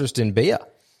refined interest in beer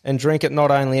and drink it not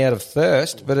only out of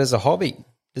thirst but as a hobby.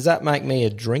 Does that make me a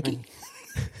drinky?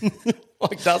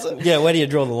 Like, does it? Yeah, where do you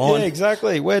draw the line? Yeah,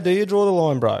 exactly. Where do you draw the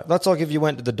line, bro? That's like if you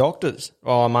went to the doctors.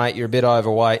 Oh, mate, you're a bit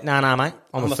overweight. No, mate,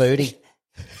 I'm a foodie.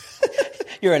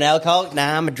 You're an alcoholic?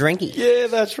 Nah, I'm a drinky. Yeah,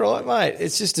 that's right, mate.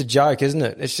 It's just a joke, isn't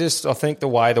it? It's just, I think the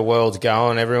way the world's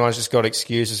going, everyone's just got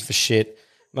excuses for shit,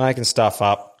 making stuff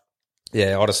up.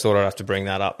 Yeah, I just thought I'd have to bring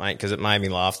that up, mate, because it made me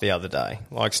laugh the other day.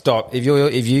 Like, stop. If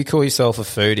you call yourself a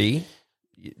foodie,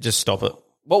 just stop it.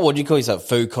 What would you call yourself?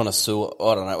 Food connoisseur?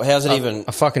 I don't know. How's it even?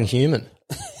 A fucking human.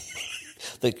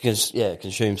 That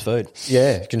consumes food.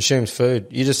 Yeah, consumes food.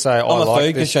 You just say, I'm I a like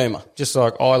food this. consumer. Just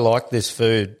like, I like this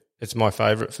food. It's my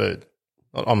favourite food.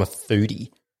 I'm a foodie.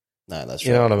 No, that's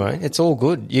You right. know what I mean? It's all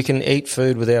good. You can eat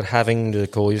food without having to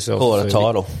call yourself Call it a foodie.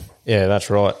 title. Yeah, that's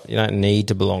right. You don't need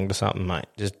to belong to something, mate.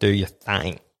 Just do your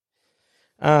thing.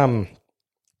 As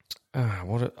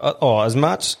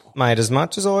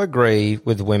much as I agree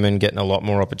with women getting a lot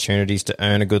more opportunities to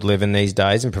earn a good living these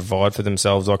days and provide for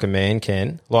themselves like a man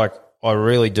can, like I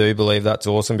really do believe that's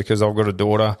awesome because I've got a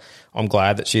daughter. I'm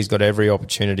glad that she's got every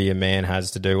opportunity a man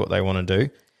has to do what they want to do.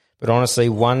 But honestly,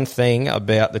 one thing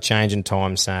about the change in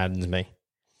time saddens me,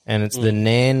 and it's the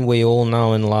nan we all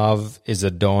know and love is a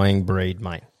dying breed,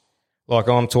 mate. Like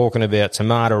I'm talking about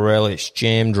tomato relish,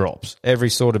 jam drops, every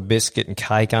sort of biscuit and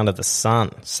cake under the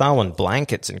sun, sewing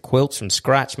blankets and quilts from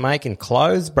scratch, making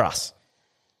clothes, bruss.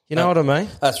 You know what I mean?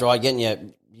 That's right. Getting your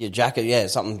jacket,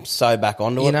 something sew back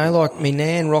onto it. You know, like me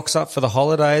nan rocks up for the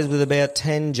holidays with about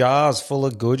 10 jars full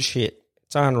of good shit.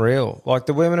 It's unreal. Like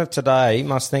the women of today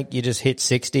must think you just hit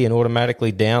 60 and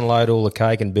automatically download all the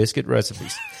cake and biscuit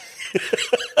recipes.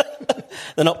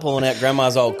 They're not pulling out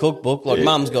grandma's old cookbook. Like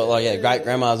mum's got great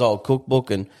grandma's old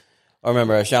cookbook, and I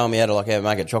remember her showing me how to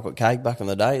make a chocolate cake back in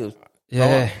the day. It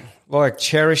was like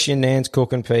cherish your nan's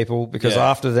cooking, people, because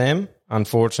after them,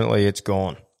 unfortunately, it's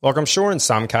gone. Like I'm sure in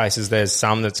some cases there's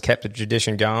some that's kept the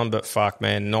tradition going, but fuck,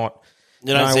 man, not.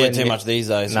 You don't see it too much these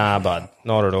days. Nah, bud,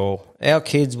 not at all. Our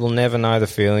kids will never know the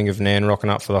feeling of nan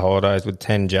rocking up for the holidays with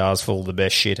 10 jars full of the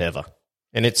best shit ever,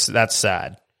 and that's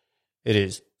sad. It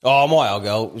is. Oh, my old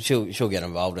girl, she'll get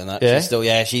involved in that.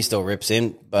 Yeah? She still rips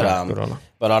in, but good on her.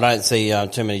 but I don't see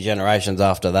too many generations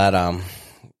after that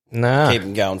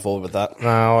keeping going forward with that.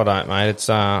 No, I don't, mate. It's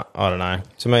I don't know.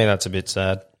 To me, that's a bit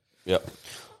sad. Yep.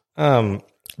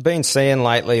 Been seeing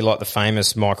lately, like the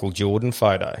famous Michael Jordan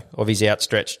photo of his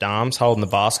outstretched arms holding the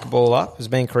basketball up has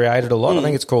been created a lot. I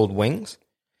think it's called Wings.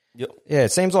 Yep. Yeah,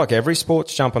 it seems like every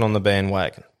sport's jumping on the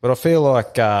bandwagon, but I feel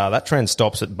like that trend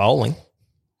stops at bowling.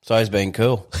 So he's been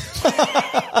cool.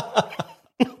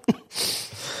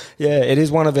 Yeah, it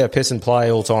is one of our piss and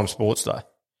play all-time sports, though.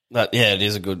 It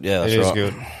is a good. Yeah, that's It is right.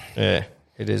 good. Yeah,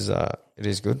 it is. It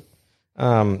is good.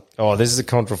 This is a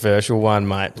controversial one,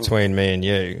 mate, between me and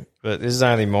you, but this is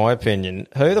only my opinion.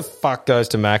 Who the fuck goes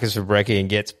to Macca's for brekkie and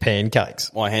gets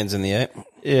pancakes? My hands in the air.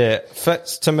 Yeah,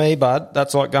 to me, bud,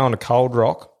 that's like going to Cold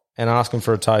Rock and asking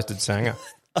for a toasted sanger.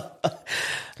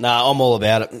 Nah, I'm all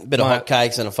about it. Bit of hot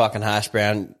cakes and a fucking hash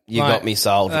brown. You got me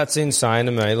sold. That's insane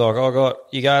to me. Like,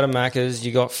 you go to Macca's,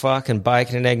 you got fucking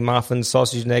bacon and egg muffins,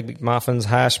 sausage and egg muffins,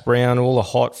 hash brown, all the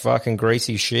hot fucking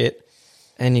greasy shit,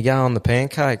 and you go on the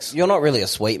pancakes. You're not really a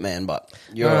sweet man, but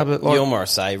you're more a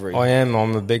savoury. I am.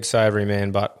 I'm a big savoury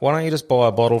man, but why don't you just buy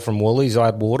a bottle from Woolies,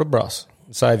 add water, bruss,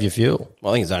 and save your fuel?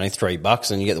 Well, I think it's only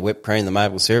 $3 and you get the whipped cream, the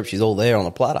maple syrup. She's all there on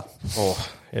a platter.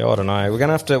 Oh, yeah, I don't know. We're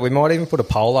gonna have to. We might even put a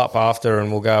poll up after,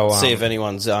 and we'll go see if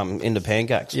anyone's into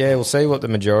pancakes. Yeah, we'll see what the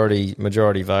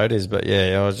majority vote is. But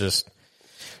yeah,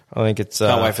 I think it's.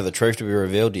 Can't wait for the truth to be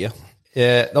revealed to you.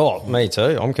 Yeah. Oh, me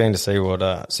too. I'm keen to see what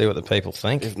the people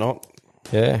think. If not,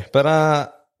 yeah. But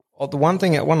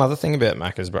one other thing about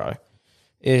Macca's, bro,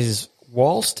 is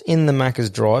whilst in the Macca's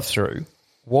drive-through,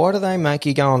 why do they make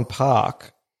you go and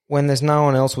park when there's no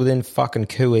one else within fucking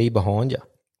QE behind you?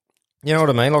 You know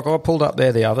what I mean? Like, I pulled up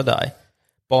there the other day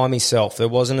by myself. There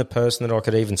wasn't a person that I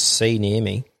could even see near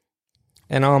me.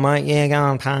 And, oh, mate, yeah, go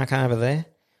and park over there.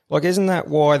 Like, isn't that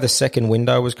why the second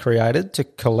window was created? To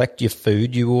collect your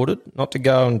food you ordered, not to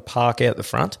go and park out the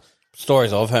front?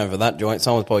 Stories I've heard for that joint,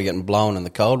 someone's probably getting blown in the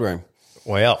cold room.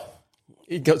 Well,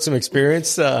 You got some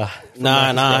experience? No,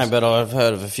 but I've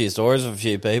heard of a few stories of a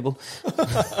few people.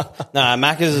 No,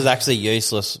 Macca's is actually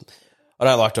useless. I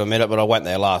don't like to admit it, but I went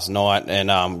there last night and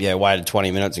waited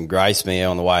 20 minutes and graced me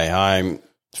on the way home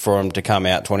for him to come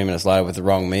out 20 minutes later with the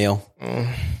wrong meal.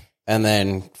 And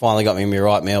then finally got me my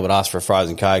right meal, but asked for a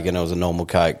frozen Coke, and it was a normal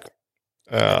Coke.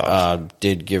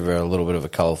 Did give her a little bit of a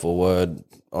colourful word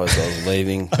as I was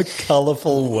leaving. A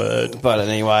colourful word. But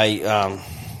anyway, I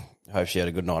hope she had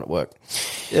a good night at work.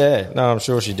 Yeah, no, I'm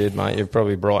sure she did, mate. You've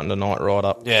probably brightened the night right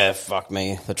up. Yeah, fuck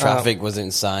me. The traffic was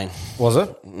insane. Was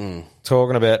it?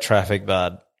 Talking about traffic,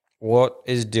 bud, what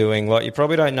is doing, like, you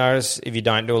probably don't notice if you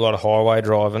don't do a lot of highway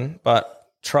driving, but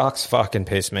trucks fucking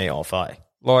piss me off, eh?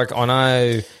 Like, I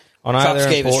know Trucks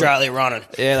keep Australia running.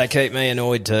 Yeah, they keep me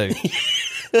annoyed too.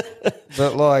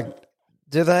 But, like,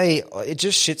 it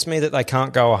just shits me that they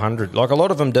can't go 100. Like, a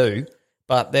lot of them do,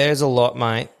 but there's a lot,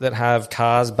 mate, that have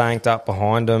cars banked up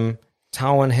behind them,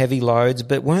 towing heavy loads,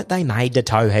 but weren't they made to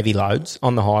tow heavy loads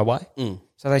on the highway?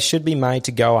 So they should be made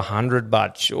to go 100,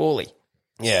 bud, surely.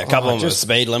 Yeah, a couple of them are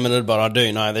speed limited, but I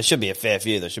do know there should be a fair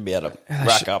few that should be able to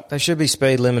rack up. They should be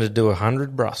speed limited to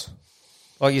 100, bruss.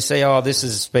 Like, you see, this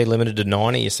is speed limited to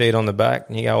 90, you see it on the back,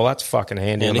 and you go, well, that's fucking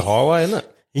handy on the highway, isn't it?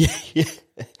 Yeah.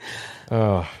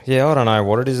 Oh, yeah, I don't know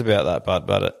what it is about that, bud,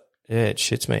 but it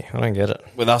shits me. I don't get it.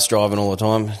 With us driving all the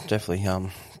time, definitely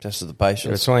tested the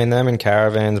patience. Between them and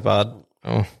caravans, bud.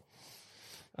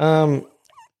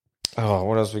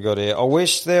 What else we got here? I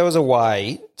wish there was a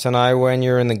way to know when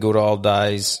you're in the good old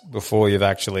days before you've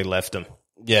actually left them.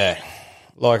 Yeah.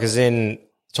 Like, as in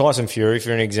Tyson Fury,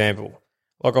 for an example.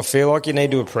 Like, I feel like you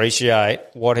need to appreciate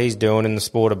what he's doing in the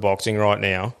sport of boxing right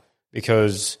now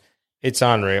because it's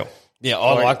unreal. Yeah,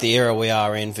 I like the era we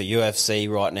are in for UFC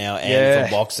right now and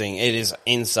for boxing. It is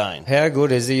insane. How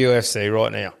good is the UFC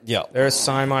right now? Yeah. There is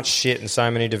so much shit and so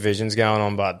many divisions going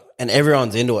on, bud. And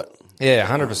everyone's into it. Yeah,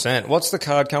 100%. What's the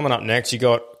card coming up next? You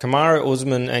got Kamaru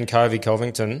Usman and Kobe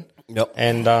Covington. Yep.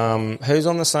 And who's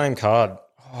on the same card?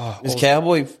 Is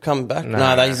Cowboy coming back?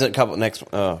 No, he's a couple next.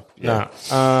 Oh, yeah.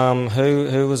 No.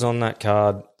 Who was on that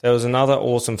card? There was another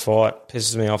awesome fight.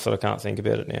 Pisses me off that I can't think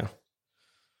about it now.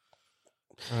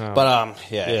 But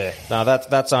yeah. No,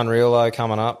 that's unreal though.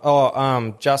 Coming up.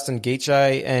 Justin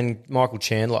Gaethje and Michael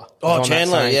Chandler. Oh,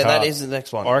 Chandler. That is the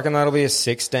next one. I reckon that'll be a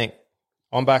 16.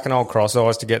 I'm backing old Cross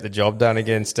Eyes to get the job done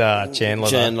against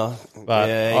Chandler. But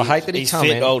I hate that he's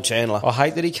fit, old Chandler. I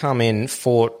hate that he come in,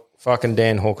 fought fucking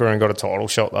Dan Hooker and got a title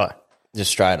shot though.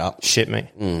 Just straight up. Shit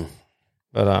me.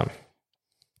 But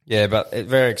but it's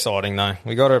very exciting though.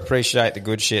 We got to appreciate the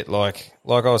good shit. Like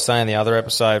I was saying the other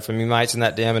episode, for me mates in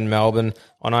that down in Melbourne,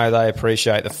 I know they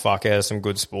appreciate the fuck out of some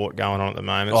good sport going on at the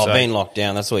moment. Oh, being locked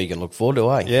down, that's all you can look forward to,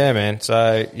 eh? Yeah, man.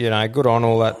 So, good on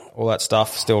all that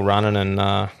stuff still running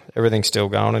and everything's still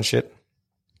going and shit.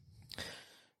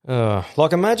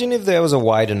 Like, imagine if there was a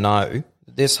way to know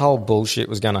this whole bullshit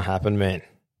was going to happen, man.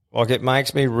 Like, it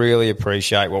makes me really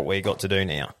appreciate what we got to do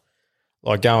now.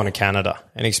 Like, going to Canada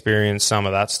and experience some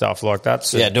of that stuff. Like,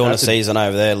 doing a season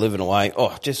over there, living away.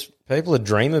 Oh, just people would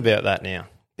dream about that now.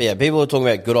 Yeah, people are talking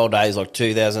about good old days like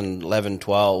 2011,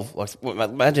 12. Like,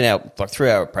 imagine how, through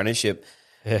our apprenticeship,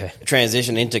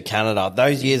 transition into Canada,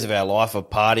 those years of our life of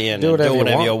partying, do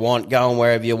whatever you want, going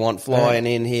wherever you want, flying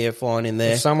in here, flying in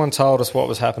there. If someone told us what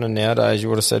was happening nowadays, you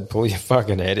would have said, pull your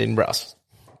fucking head in, bruss.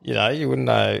 You wouldn't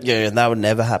know. Yeah, that would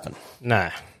never happen.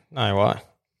 No way.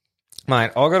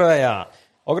 Mate, I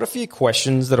got a few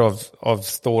questions that I've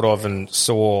thought of and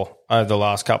saw over the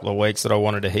last couple of weeks that I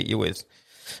wanted to hit you with.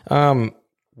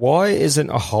 Why isn't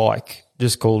a hike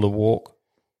just called a walk?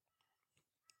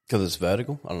 Because it's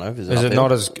vertical. I don't know. Is it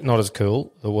not as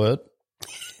cool, the word?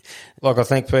 Like, I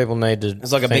think people need to.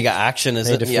 It's like a bigger action,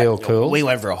 isn't it? Need to feel cool. We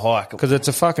went for a hike because it's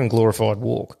a fucking glorified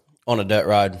walk on a dirt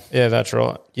road. Yeah, that's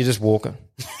right. You're just walking.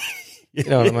 You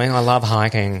know what I mean? I love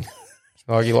hiking.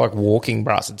 Like, you like walking,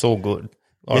 bruss. It's all good.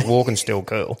 Like, walking's still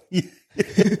cool.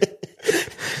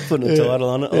 Putting a title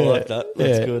on it. I like that.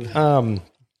 That's good.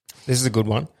 This is a good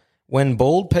one. When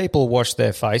bald people wash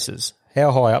their faces,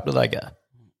 how high up do they go?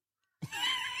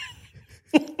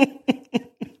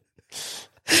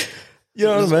 You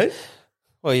know what I mean?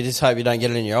 Well, you just hope you don't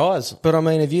get it in your eyes. But, I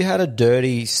mean, if you had a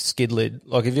dirty skid lid,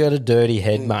 like if you had a dirty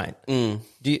head, mate,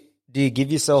 do you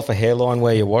give yourself a hairline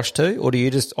where you wash to, or do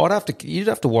you just? You'd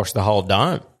have to wash the whole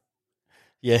dome.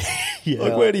 Yeah.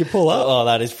 Like, where do you pull up? Oh,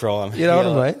 that is prime. You know what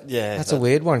I mean? Yeah. That's a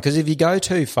weird one, because if you go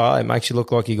too far, it makes you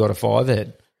look like you got a 5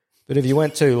 head. But if you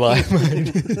went too low,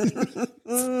 mate.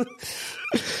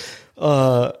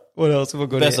 What else have I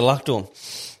got? Best of luck to them.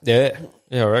 Yeah,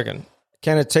 I reckon.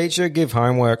 Can a teacher give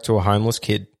homework to a homeless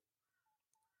kid?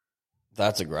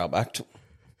 That's a grub act.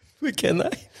 Can they?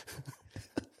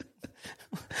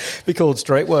 Be called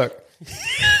street work.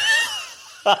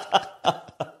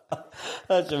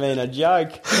 That should mean a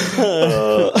joke.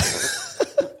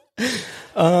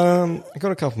 I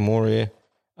got a couple more here.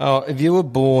 Oh, if you were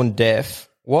born deaf,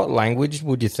 what language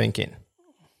would you think in?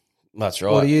 That's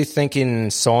right. Or do you think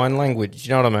in sign language?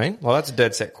 You know what I mean? Well, that's a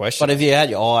dead set question. But if you had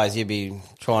your eyes, you'd be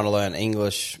trying to learn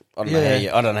English. I don't know how you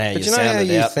but you know sound how it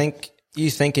you out.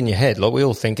 think in your head, like we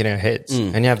all think in our heads,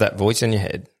 and you have that voice in your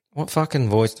head. What fucking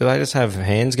voice? Do they just have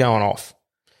hands going off?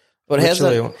 But how's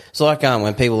Literally. that? It's like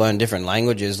when people learn different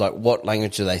languages, like what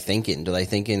language do they think in? Do they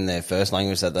think in their first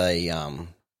language that they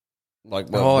were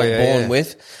born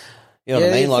with? You know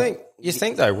what I mean? You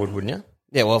think they would, wouldn't you?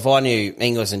 Yeah, well, if I knew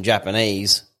English and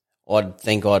Japanese, I'd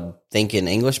think in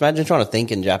English. Imagine trying to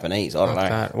think in Japanese. I don't know.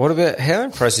 That. What about how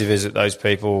impressive is it those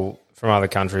people from other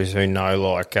countries who know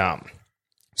like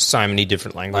so many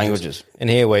different languages? And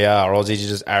here we are, Aussies are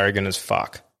just arrogant as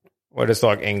fuck. We're just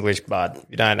like English, bud. If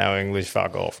you don't know English,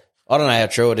 fuck off. I don't know how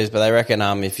true it is, but they reckon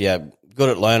if you're good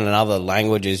at learning other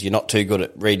languages, you're not too good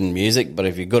at reading music. But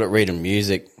if you're good at reading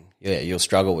music, you'll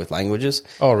struggle with languages.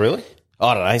 Oh, really?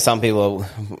 I don't know. Some people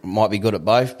might be good at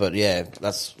both, but yeah,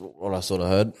 that's what I sort of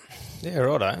heard. Yeah,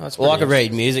 righto. That's Well, I pretty could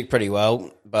read music pretty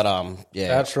well, but yeah.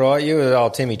 That's right. You were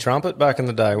old Timmy Trumpet back in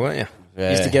the day, weren't you?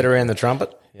 Yeah. Used to get around the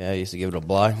trumpet. Yeah, I used to give it a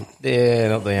blow. Yeah,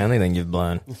 not the only thing you've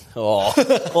blown. Oh,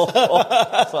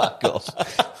 fuck off.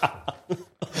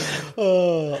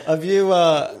 Have you?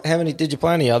 How many? Did you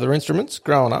play any other instruments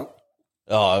growing up?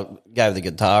 Oh, I gave the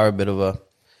guitar a bit of a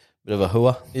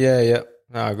hooah. Yeah.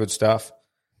 No, good stuff.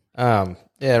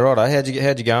 Yeah, righto. How'd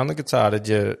you go on the guitar? Did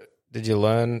you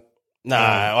learn? No,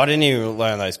 I didn't even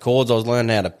learn those chords. I was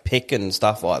learning how to pick and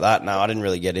stuff like that. No, I didn't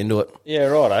really get into it. Yeah,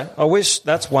 righto. I wish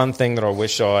that's one thing that I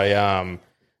wish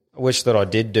that I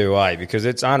did do, because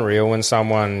it's unreal when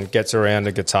someone gets around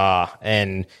a guitar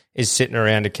and is sitting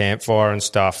around a campfire and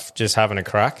stuff, just having a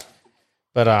crack.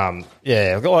 But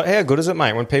yeah, how good is it,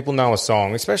 mate, when people know a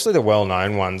song, especially the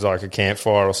well-known ones like a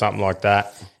Campfire or something like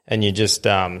that, and you just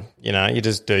you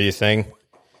just do your thing.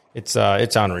 It's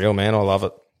unreal, man. I love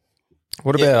it.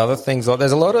 What about other things? Like,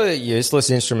 there's a lot of useless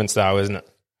instruments, though, isn't it?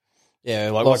 Yeah,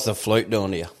 like what's the flute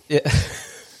doing to you? Yeah.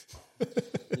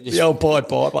 The old Pied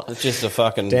Piper. It's just a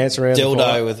fucking Dance around the fire.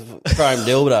 dildo with chrome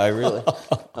dildo, really.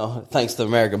 Oh, thanks to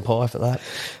American Pie for that.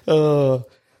 Oh,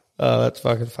 that's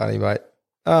fucking funny, mate.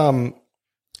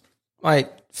 Mate,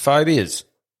 phobias.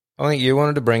 I think you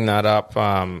wanted to bring that up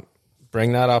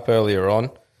earlier on,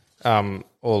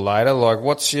 or later. Like,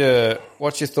 what's your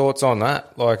thoughts on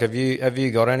that? Like, have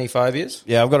you got any phobias?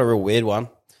 Yeah, I've got a real weird one.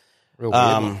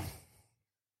 One.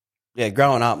 Yeah,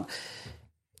 growing up,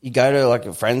 you go to like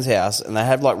a friend's house and they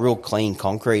have like real clean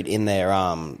concrete in their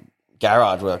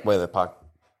garage where they park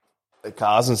their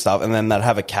cars and stuff, and then they'd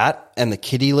have a cat and the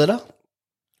kitty litter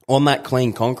on that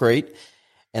clean concrete,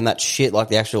 and that shit, like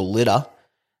the actual litter,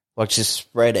 like just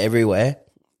spread everywhere.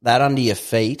 That under your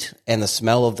feet and the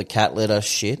smell of the cat litter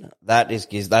shit,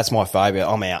 that's my phobia.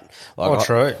 I'm out. Like,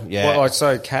 true. Yeah. Well, like,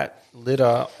 so cat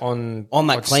litter on that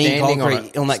like clean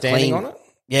concrete, on that standing clean on it?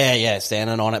 Yeah,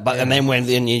 standing on it. But and then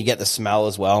then you get the smell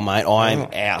as well, mate.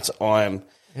 I'm out.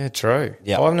 Yeah, true.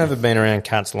 Yeah. I've never been around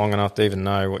cats long enough to even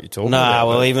know what you're talking about. Nah,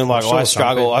 well, but even like I'm sure I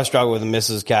some people- struggle with the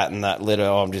Mrs. Cat and that litter.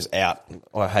 I'm just out.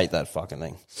 I hate that fucking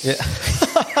thing. Yeah.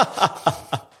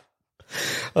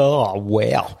 Oh,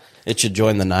 wow. It should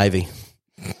join the Navy.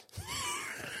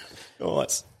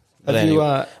 Nice. But Have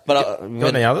anyway, you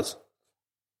got any others?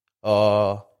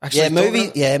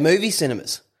 Actually, movie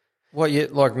cinemas. What, you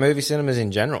like movie cinemas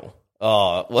in general?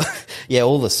 Oh, well, yeah,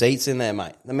 all the seats in there,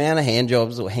 mate. The amount of hand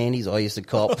jobs or handies I used to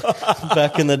cop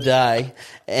back in the day,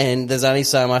 and there's only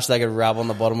so much they could rub on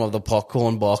the bottom of the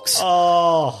popcorn box.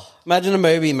 Oh. Imagine a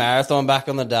movie marathon back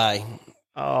in the day.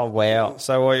 Oh, wow.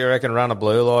 So what, you reckon run a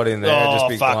blue light in there? Oh, just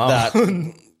be fuck glum?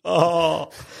 that.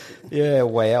 Oh. Yeah,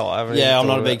 wow. I'm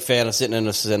not a big fan of sitting in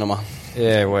a cinema.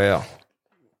 Yeah, wow.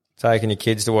 Taking your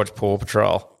kids to watch Paw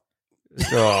Patrol.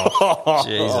 Oh,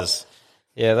 Jesus.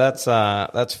 Yeah,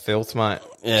 that's filth, mate.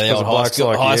 Yeah, the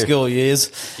old high school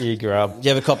years. You grub.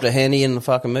 You ever copped a handy in the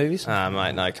fucking movies?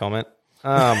 Mate, no comment.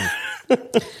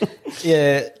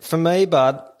 Yeah, for me,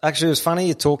 bud, actually, it was funny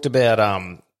you talked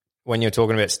about when you were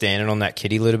talking about standing on that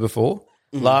kitty litter before.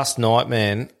 Mm-hmm. Last night,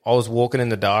 man, I was walking in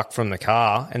the dark from the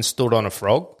car and stood on a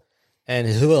frog. And,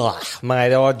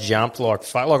 mate, I jumped like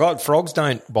fuck. Like, frogs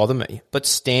don't bother me, but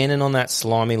standing on that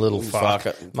slimy little fuck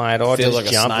mate, I just like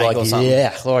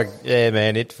jumped yeah,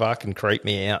 man, it fucking creeped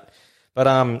me out.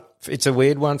 But it's a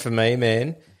weird one for me,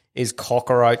 man, is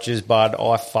cockroaches, bud.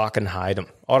 I fucking hate them.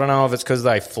 I don't know if it's because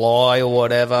they fly or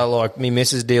whatever. Like, me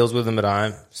missus deals with them at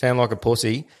home. Sound like a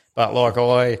pussy.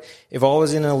 But if I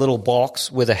was in a little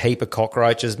box with a heap of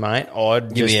cockroaches, mate,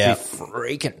 I'd just be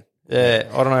freaking. Yeah,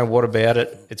 I don't know what about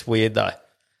it. It's weird though.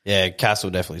 Yeah, Cass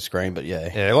will definitely scream, but yeah.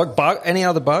 Yeah, like bug, any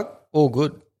other bug, all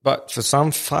good. But for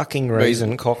some fucking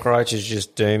reason, cockroaches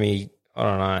just do me. I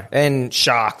don't know. And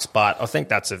sharks, but I think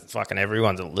that's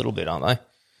everyone's a little bit, aren't they?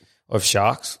 Of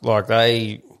sharks, like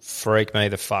they freak me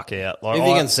the fuck out. Like if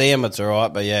you can see them, it's all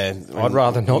right. But yeah, I'd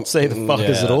rather not see the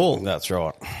fuckers at all. That's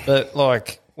right. But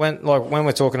when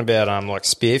we're talking about like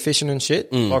spearfishing and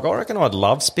shit, like I reckon I'd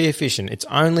love spearfishing. It's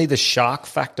only the shark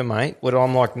factor, mate, where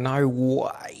I'm like, no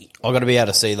way. I've got to be able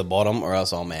to see the bottom, or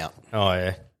else I'm out. Oh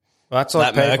yeah. That's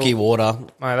like that murky water.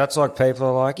 Mate, that's like people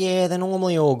are like, yeah, they're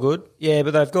normally all good. Yeah,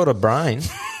 but they've got a brain.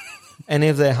 And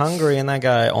if they're hungry and they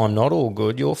go, I'm not all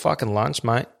good, you're fucking lunch,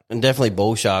 mate. And definitely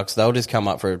bull sharks. They'll just come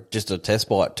up for just a test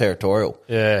bite, territorial.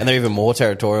 Yeah. And they're even more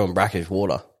territorial in brackish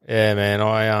water. Yeah, man.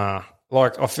 I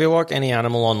feel like any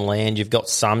animal on land, you've got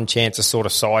some chance of sort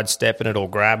of sidestepping it or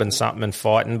grabbing something and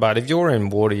fighting. But if you're in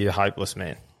water, you're hopeless,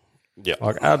 man. Yeah.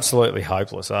 Like, absolutely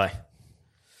hopeless, eh?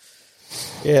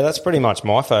 Yeah, that's pretty much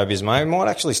my phobias, mate. I might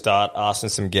actually start asking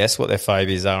some guests what their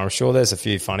phobias are. I'm sure there's a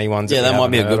few funny ones. Yeah, that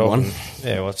might be a good one.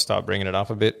 Yeah, we'll have to start bringing it up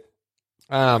a bit.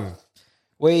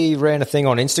 We ran a thing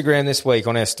on Instagram this week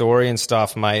on our story and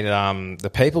stuff, mate,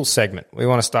 the people segment. We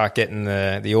want to start getting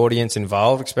the audience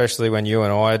involved, especially when you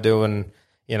and I are doing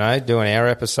our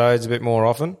episodes a bit more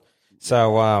often.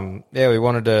 So, we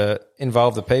wanted to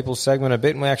involve the people segment a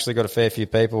bit, and we actually got a fair few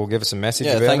people who will give us a message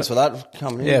about it. Yeah, thanks for that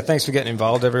coming in. Yeah, thanks for getting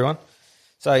involved, everyone.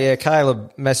 So, yeah,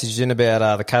 Caleb messaged in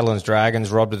about the Catalans Dragons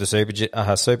robbed of the Super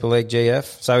League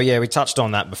GF. So, yeah, we touched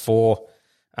on that before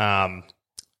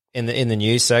in the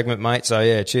news segment, mate. So,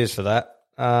 yeah, cheers for that.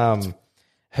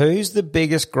 Who's the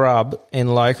biggest grub in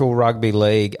local rugby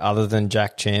league other than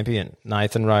Jack Champion?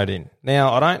 Nathan wrote in.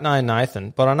 Now, I don't know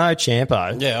Nathan, but I know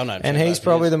Champo. Yeah, I know And Champo, he's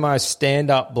probably the most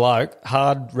stand-up bloke,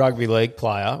 hard rugby league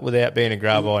player without being a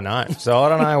grub I know. So I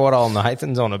don't know what old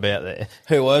Nathan's on about there.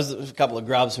 Who was? A couple of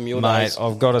grubs from your days. Mate,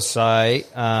 I've got to say,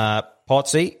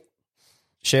 Potsy,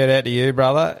 shout out to you,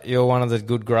 brother. You're one of the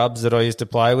good grubs that I used to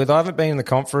play with. I haven't been in the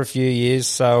comp for a few years,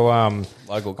 so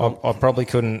local comp. I probably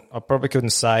couldn't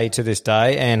say to this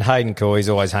day. And Hayden Coy's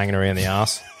always hanging around the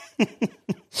arse.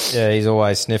 Yeah, he's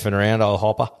always sniffing around, old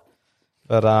Hopper.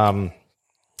 But mate.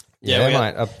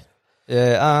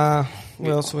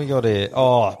 What else have we got here?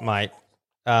 Oh, mate,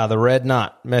 the Red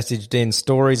Nut messaged in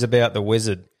stories about the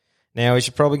Wizard. Now, we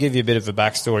should probably give you a bit of a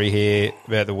backstory here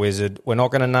about the Wizard. We're not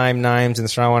going to name names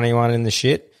and throw anyone in the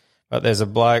shit, but there's a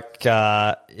bloke,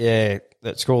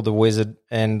 that's called the Wizard,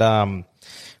 and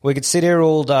we could sit here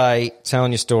all day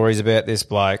telling you stories about this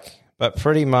bloke, but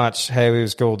pretty much how he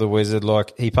was called the Wizard,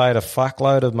 like he paid a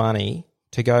fuckload of money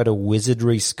to go to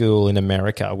wizardry school in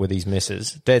America with his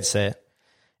missus, dead set,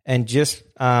 and just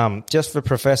for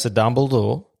Professor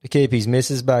Dumbledore to keep his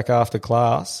missus back after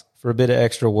class for a bit of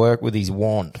extra work with his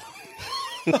wand.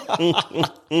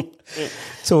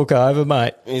 Talk over,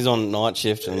 mate. He's on night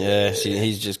shift, and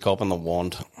he's just copping the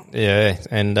wand. Yeah,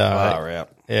 and out.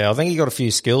 Yeah, I think he got a few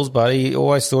skills, but he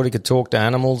always thought he could talk to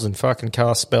animals and fucking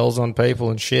cast spells on people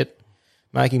and shit,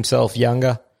 make himself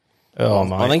younger. Oh,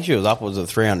 mate. I think she was upwards of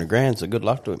 300 grand, so good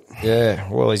luck to him. Yeah,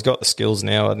 well, he's got the skills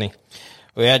now, hasn't he?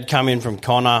 We had come in from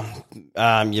Connor,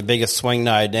 your biggest swing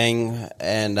no ding,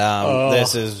 and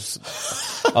this is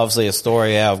obviously a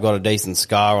story how I've got a decent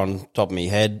scar on top of my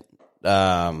head.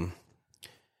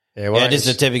 Just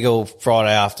a typical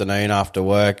Friday afternoon after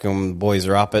work, and the boys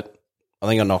are up it. I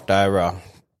think I knocked over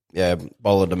a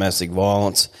bowl of domestic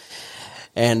violence,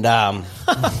 and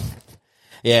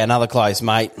another close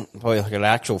mate, probably like an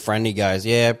actual friend. He goes,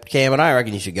 "Yeah, Cam, I don't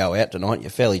reckon you should go out tonight.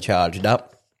 You're fairly charged up."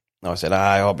 I said,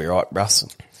 I'll be right, Russ.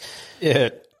 Yeah.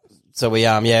 So we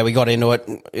got into it.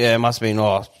 Yeah, it must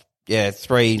have been,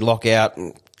 3 lockout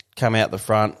and come out the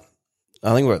front.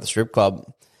 I think we're at the strip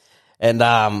club. And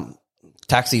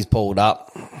taxi's pulled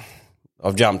up.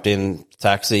 I've jumped in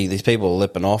taxi. These people are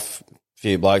lipping off. A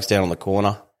few blokes down on the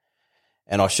corner.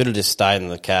 And I should have just stayed in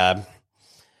the cab.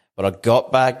 But I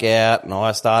got back out and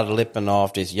I started lipping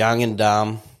off, just young and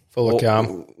dumb. Full of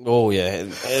cum. Oh, yeah.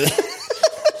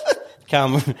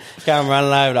 Come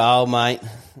running over to old mate,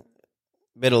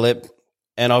 bit of lip,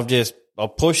 and I've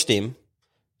pushed him,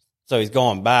 so he's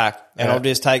gone back, and I've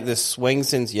just taken this swing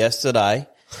since yesterday,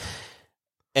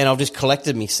 and I've just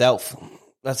collected myself.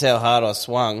 That's how hard I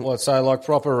swung. What, so like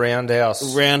proper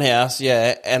roundhouse? Roundhouse,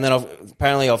 yeah, and then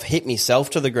I've hit myself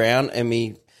to the ground, and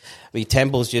me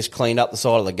temple's just cleaned up the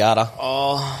side of the gutter.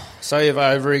 Oh, so you've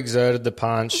overexerted the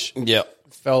punch. Yep.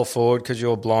 fell forward because you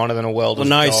were blinder than a welder's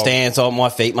Well, no dog. stance. My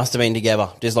feet must have been together.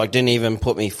 Just like didn't even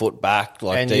put me foot back.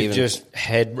 Like, And to you even just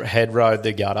head rode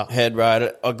the gutter. head rode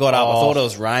it. I got up. I thought it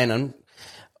was raining.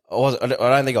 I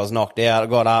don't think I was knocked out. I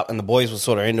got up, and the boys were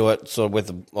sort of into it, sort of with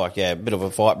a bit of a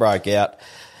fight broke out,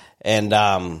 and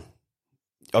I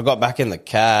got back in the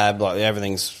cab, like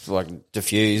everything's like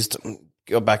diffused.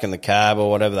 Got back in the cab or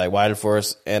whatever. They waited for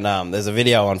us, and there's a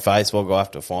video on Facebook. I'll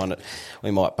have to find it.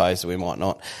 We might post it. We might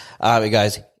not. He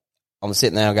goes, I'm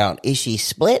sitting there going, "Is she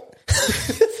split?"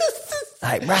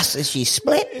 Hey, Russ, is she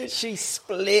split? Is she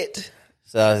split?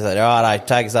 So I said, all right,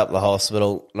 take us up to the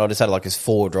hospital. And I just had like this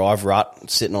 4-drive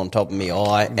rut sitting on top of my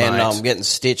eye. Mate. And I'm getting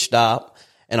stitched up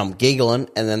and I'm giggling.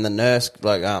 And then the nurse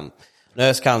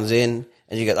comes in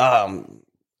and she goes,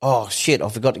 oh shit, I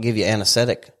forgot to give you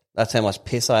anesthetic. That's how much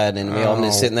piss I had in me. I'm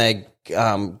just sitting there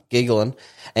giggling.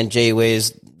 And gee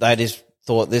whiz, they just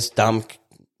thought this dumb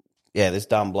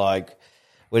bloke,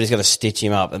 we're just going to stitch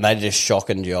him up. And they did a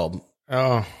shocking job.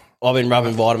 Oh, I've been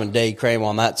rubbing vitamin D cream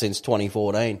on that since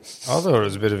 2014. I thought it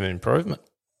was a bit of an improvement.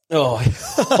 Oh,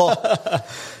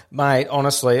 Mate,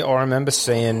 honestly, I remember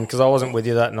seeing, because I wasn't with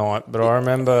you that night, but I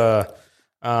remember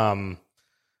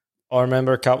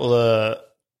a couple of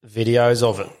videos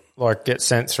of it, like, get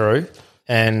sent through,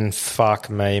 and fuck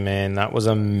me, man, that was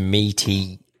a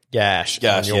meaty gash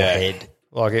on your head.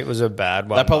 Like, it was a bad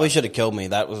one. that probably should have killed me.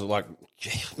 That was like...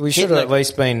 We should have at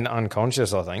least been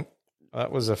unconscious, I think. That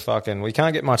was a fucking... We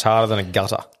can't get much harder than a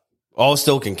gutter. I was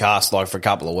still concussed like for a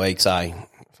couple of weeks, eh?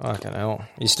 Fucking hell.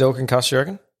 You still concussed, you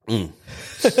reckon?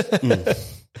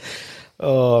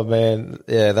 Oh, man.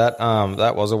 Yeah,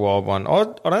 that was a wild one. I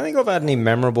don't think I've had any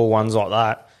memorable ones like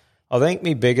that. I think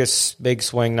my biggest big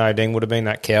swing no ding would have been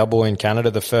that cowboy in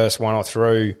Canada, the first one I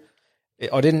threw.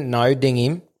 I didn't no ding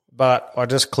him, but I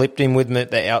just clipped him with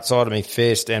the outside of my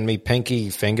fist, and my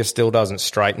pinky finger still doesn't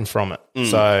straighten from it.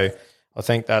 So... I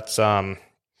think that's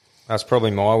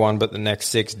probably my one, but the next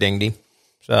 6 dinged him.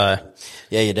 So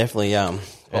yeah, you definitely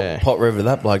pot river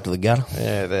that bloke to the gutter.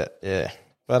 Yeah.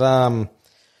 But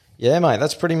yeah, mate,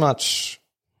 that's pretty much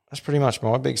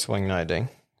my big swing no ding.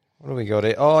 What do we got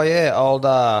here? Oh yeah, old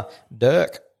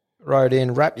Dirk wrote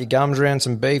in, wrap your gums around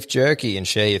some beef jerky and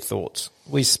share your thoughts.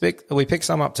 We picked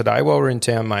some up today while we're in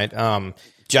town, mate.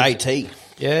 JT.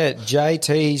 Yeah,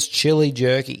 JT's chili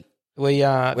jerky. We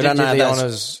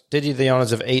did you the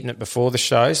honours of eating it before the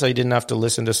show, so you didn't have to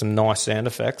listen to some nice sound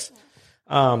effects.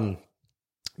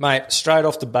 Mate, straight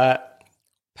off the bat,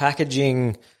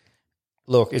 packaging,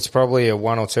 look, it's probably a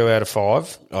 1 or 2 out of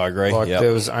 5. I agree. Like yep.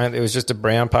 it was just a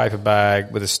brown paper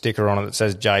bag with a sticker on it that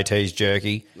says JT's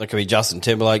jerky. That could be Justin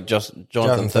Timberlake,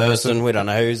 Jonathan Thurston. We don't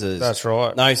know whose it is. That's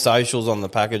right. No socials on the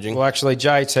packaging. Well, actually,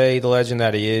 JT, the legend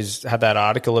that he is, had that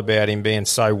article about him being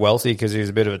so wealthy because he was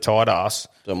a bit of a tight ass.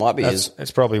 So it might be his. That's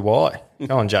probably why.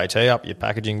 Go on, JT, up your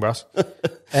packaging, bruss.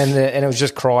 and it was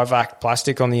just Cryovac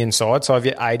plastic on the inside, so if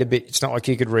you ate a bit, it's not like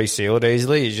you could reseal it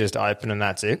easily. You just open and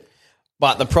that's it.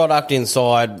 But the product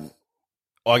inside,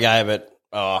 I gave it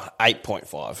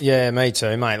 8.5. Yeah, me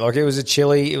too, mate. Like, it was a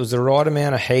chili. It was the right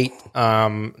amount of heat,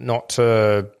 not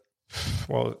to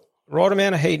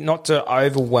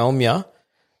overwhelm you,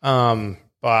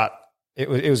 but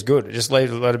it was good. It just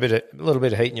left a little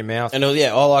bit of heat in your mouth. And I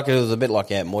like it. It was a bit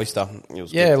like moister. It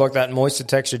was yeah, good. like that moisture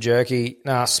texture jerky.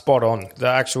 Nah, spot on. The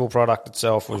actual product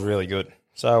itself was really good.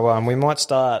 So we might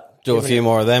start do a few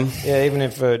more of them. Yeah, even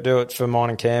if we do it for mine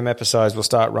and Cam episodes, we'll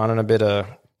start running a bit of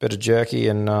jerky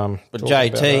and. But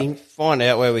JT, find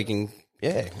out where we can.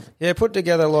 Yeah, put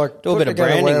together do a bit of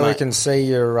branding, where mate. we can see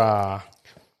your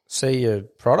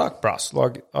product, Bruss.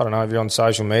 Like, I don't know if you're on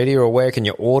social media or where can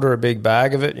you order a big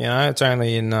bag of it. You know, it's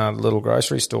only in the little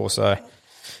grocery store. So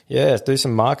yeah, do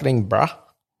some marketing, bruh.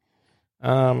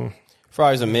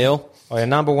 Frozen meal. Oh, your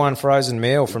number one frozen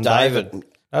meal from David.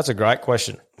 That's a great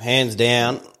question. Hands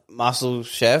down, Muscle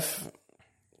Chef,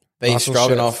 beef Muscle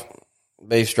stroganoff. Chef.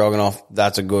 Beef stroganoff.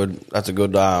 That's a good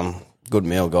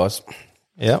meal, guys.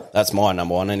 Yep. That's my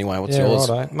number one anyway. What's yours?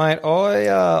 Righto. Mate,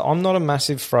 I'm not a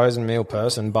massive frozen meal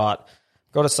person, but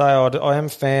got to say I am a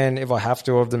fan, if I have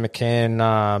to, of the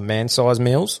McCann man-size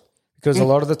meals, because a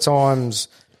lot of the times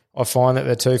I find that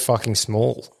they're too fucking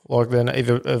small. Like, then if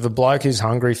a bloke is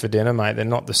hungry for dinner, mate, they're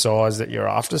not the size that you're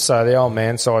after. So the old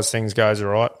man-size things goes all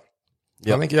right.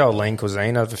 Yep. I think the old lean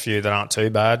cuisine have a few that aren't too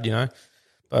bad, you know.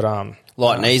 But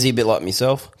light and easy, a bit like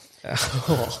myself.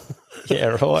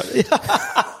 Yeah, right.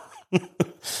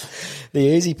 The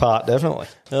easy part, definitely.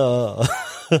 Oh.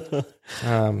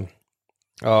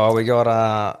 We got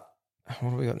what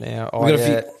do we got now?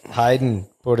 Hayden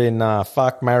put in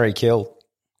fuck, marry, kill.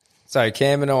 So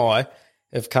Cam and I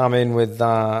have come in with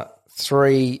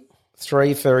three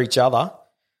for each other,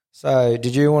 So,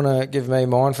 did you want to give me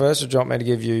mine first, or do you want me to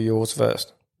give you yours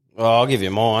first? Well, I'll give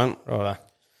you mine. Right.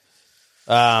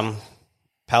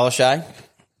 Palaszczuk.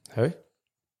 Who?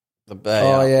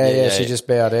 The She just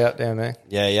bowed out down there.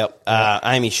 Yeah, yep.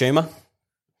 Amy Schumer.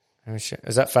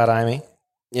 Is that Fat Amy?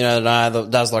 You know, that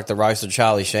does like the roast of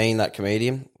Charlie Sheen, that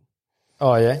comedian.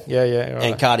 Oh, yeah. Right.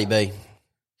 And Cardi B.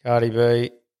 Cardi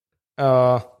B.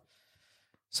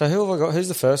 So who have I got? Who's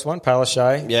the first one?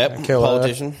 Palaszczuk. Yep, Kill her.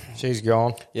 politician. She's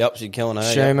gone. Yep, she's killing her.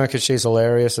 Schumer, because she's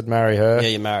hilarious, I'd marry her. Yeah,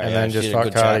 you marry and her. then just She's a fuck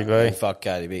good Cardi chat. B. You fuck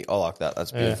Cardi B. I like that.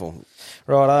 That's beautiful.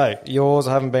 Righto. Yours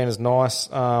haven't been as nice.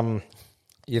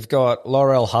 You've got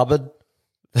Laurel Hubbard,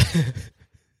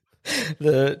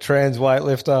 the trans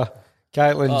weightlifter,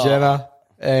 Caitlyn Jenner,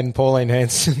 and Pauline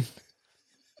Hanson.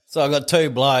 So I got two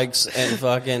blokes and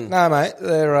fucking... No, mate,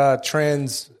 they're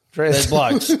trans. They're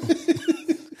blokes.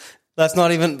 That's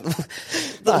not even...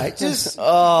 Mate, just get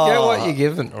what you're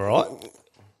given, all right?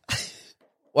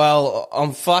 Well,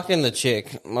 I'm fucking the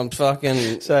chick. I'm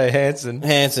fucking... So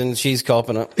Hanson, she's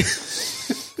copping it.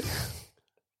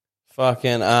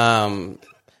 Fucking,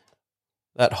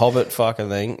 that Hobbit fucking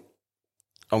thing.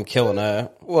 I'm killing her.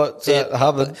 What's that,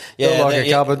 Hubbard? Yeah, like a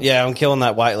cupboard. Yeah, I'm killing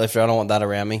that weightlifter. I don't want that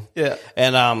around me. Yeah.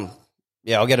 And, I'll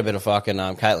get a bit of fucking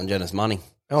Caitlyn Jenner's money.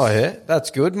 Oh, yeah?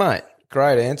 That's good, mate.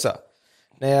 Great answer.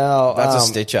 Now... That's a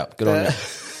stitch up. Good on you.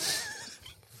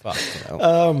 Fuck, you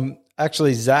know.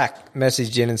 Actually, Zach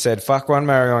messaged in and said, fuck one,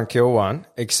 marry one, kill one,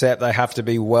 except they have to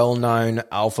be well-known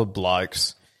alpha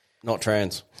blokes. Not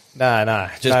trans. No.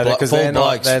 Just because full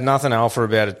blokes. there's nothing alpha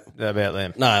about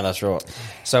them. No, that's right.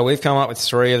 So we've come up with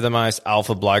three of the most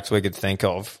alpha blokes we could think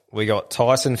of. We got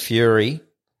Tyson Fury,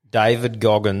 David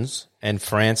Goggins, and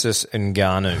Francis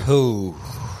Ngannou.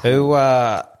 Who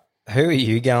are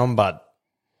you going, bud?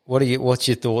 What's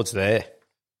your thoughts there?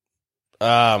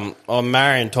 I'm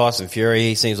marrying Tyson Fury.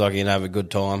 He seems like he can have a good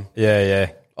time.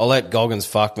 Yeah. I'll let Goggins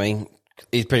fuck me.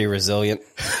 He's pretty resilient.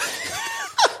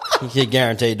 You're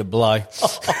guaranteed to blow.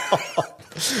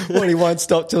 Well, he won't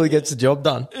stop till he gets the job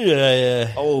done.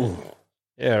 Yeah. Oh.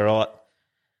 Yeah, right.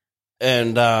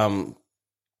 And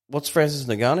what's Francis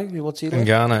Ngannou? What's he left?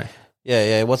 Ngannou.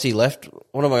 Yeah. What's he left?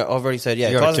 What am I? I've already said. Yeah,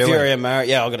 You gotta Tyson kill Fury him. and marry.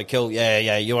 Yeah, I'm gonna kill.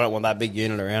 Yeah. You don't want that big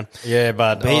unit around. Yeah,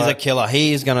 but He's a killer.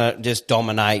 He's gonna just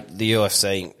dominate the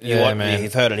UFC. Man.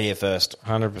 You've heard it here first.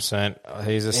 100%.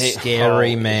 He's a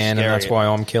scary man, scary. and that's why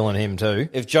I'm killing him too.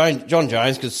 If John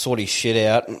Jones could sort his shit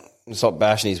out and stop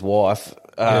bashing his wife,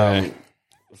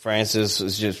 Francis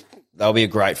is just that'll be a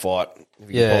great fight if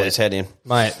he can pull his head in.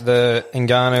 Mate, the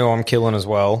Ngannou I'm killing as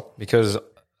well because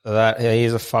that he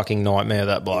is a fucking nightmare,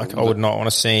 that bloke. I would not want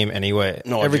to see him anywhere.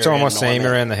 Every time I see him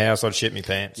around the house, I'd shit my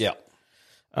pants. Yeah.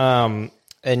 And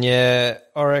I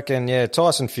reckon,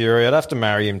 Tyson Fury, I'd have to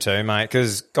marry him too, mate,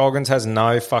 because Goggins has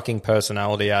no fucking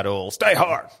personality at all. Stay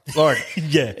hard. Like,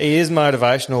 he is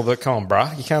motivational, but come on,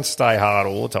 bruh. You can't stay hard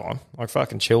all the time. Like,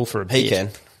 fucking chill for a bit. He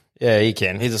can. Yeah, he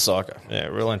can. He's a psycho. Yeah,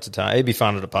 real entertaining. He'd be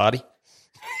fun at a party.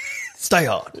 Stay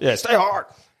hard. Yeah, stay hard.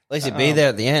 At least he'd be there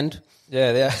at the end.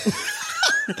 Yeah.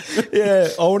 Yeah,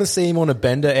 I want to see him on a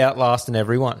bender outlasting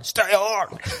everyone. Stay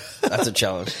hard. That's a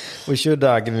challenge. We should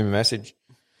give him a message.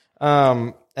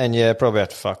 And probably have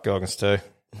to fuck Goggins too.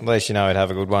 At least you know he'd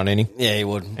have a good one, innit? Yeah, he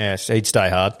would. Yeah, he'd stay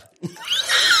hard.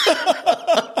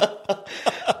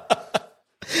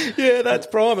 Yeah, that's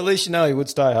prime. At least you know he would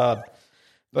stay hard.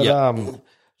 But do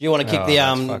you want to kick do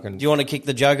you want to kick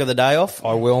the joke of the day off?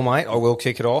 I will, mate. I will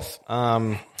kick it off.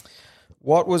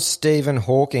 What was Stephen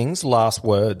Hawking's last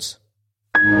words?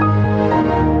 I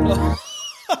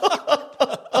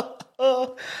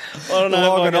don't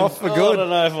know if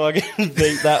I can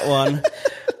beat that one.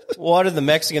 Why did the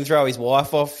Mexican throw his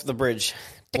wife off the bridge?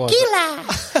 Tequila.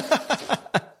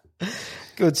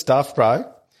 Good stuff,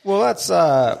 bro. Well,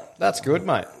 that's good,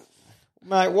 mate.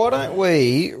 Mate, why don't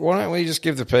we just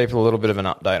give the people a little bit of an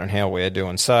update on how we're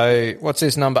doing? So, what's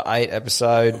this number 8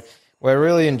 episode? We're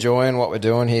really enjoying what we're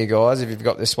doing here, guys. If you've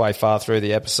got this way far through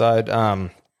the episode,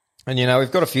 and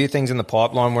we've got a few things in the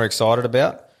pipeline we're excited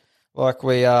about. Like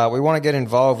we want to get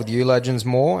involved with You Legends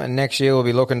more, and next year we'll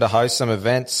be looking to host some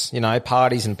events,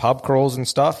 parties and pub crawls and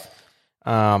stuff.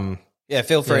 Yeah,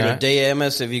 feel free to DM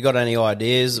us if you got any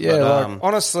ideas. Yeah, but,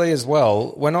 honestly as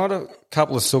well, we're not a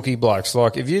couple of sookie blokes.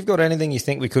 Like, if you've got anything you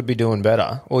think we could be doing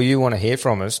better or you want to hear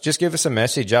from us, just give us a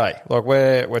message, eh? Like,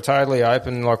 we're totally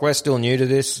open. Like, we're still new to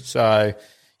this, so,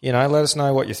 let us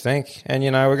know what you think. And,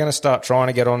 we're going to start trying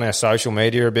to get on our social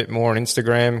media a bit more on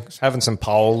Instagram, having some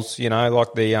polls,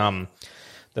 like the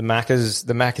Macca's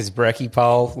Brekkie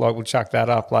poll. Like, we'll chuck that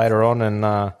up later on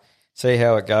and see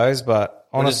how it goes. But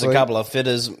We're just a couple of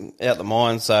fitters out the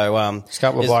mine, so just a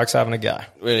couple of blokes having a go.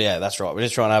 Really, yeah, that's right. We're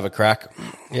just trying to have a crack.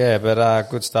 Yeah, but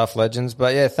good stuff, legends.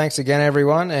 But yeah, thanks again,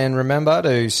 everyone, and remember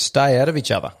to stay out of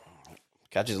each other.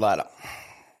 Catch you later.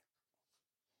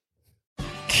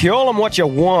 Call them what you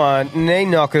want, knee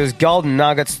knockers, golden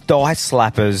nuggets, thigh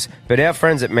slappers, but our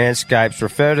friends at Manscaped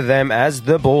refer to them as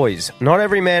the boys. Not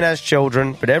every man has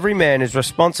children, but every man is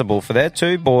responsible for their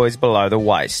 2 boys below the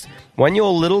waist. When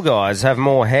your little guys have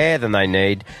more hair than they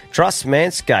need, trust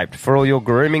Manscaped for all your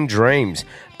grooming dreams.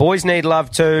 Boys need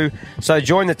love too, so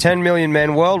join the 10 million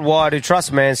men worldwide who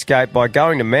trust Manscaped by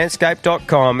going to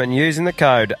manscaped.com and using the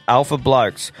code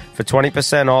ALPHABLOKES for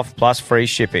 20% off plus free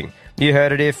shipping. You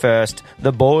heard it here first.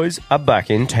 The boys are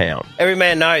back in town. Every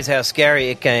man knows how scary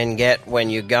it can get when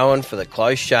you're going for the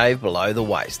close shave below the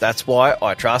waist. That's why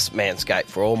I trust Manscaped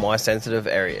for all my sensitive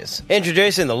areas.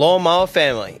 Introducing the Lawnmower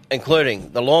family,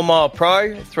 including the Lawnmower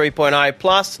Pro 3.0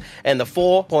 Plus and the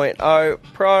 4.0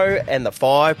 Pro and the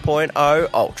 5.0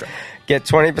 Ultra. Get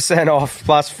 20% off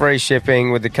plus free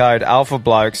shipping with the code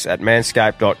ALPHABLOKES at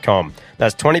manscaped.com.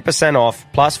 That's 20% off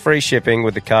plus free shipping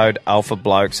with the code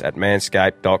ALPHABLOKES at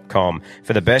manscaped.com.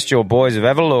 For the best your boys have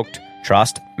ever looked,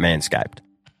 trust Manscaped.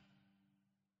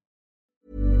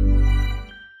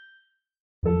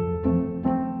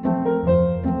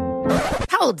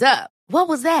 Hold up. What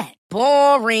was that?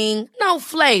 Boring. No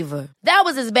flavor. That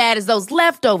was as bad as those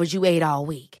leftovers you ate all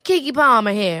week. Keke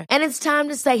Palmer here, and it's time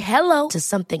to say hello to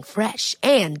something fresh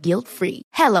and guilt-free.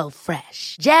 Hello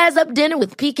Fresh. Jazz up dinner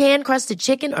with pecan-crusted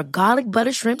chicken or garlic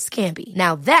butter shrimp scampi.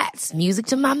 Now that's music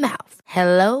to my mouth.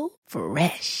 Hello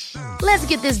Fresh. Let's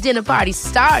get this dinner party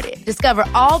started. Discover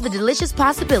all the delicious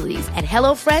possibilities at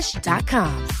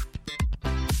HelloFresh.com.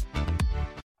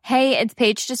 Hey, it's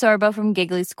Paige DeSorbo from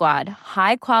Giggly Squad.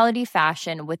 High quality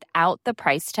fashion without the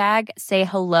price tag. Say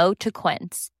hello to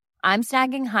Quince. I'm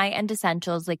snagging high-end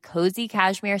essentials like cozy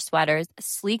cashmere sweaters,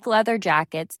 sleek leather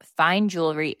jackets, fine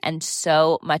jewelry, and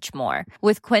so much more.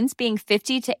 With Quince being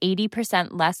 50 to 80%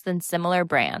 less than similar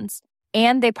brands.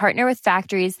 And they partner with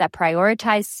factories that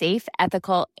prioritize safe,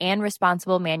 ethical, and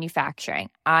responsible manufacturing.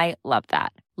 I love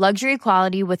that. Luxury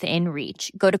quality within reach.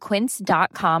 Go to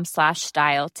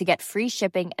quince.com/style to get free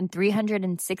shipping and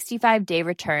 365-day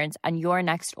returns on your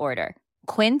next order.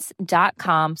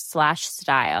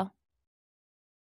 Quince.com/style.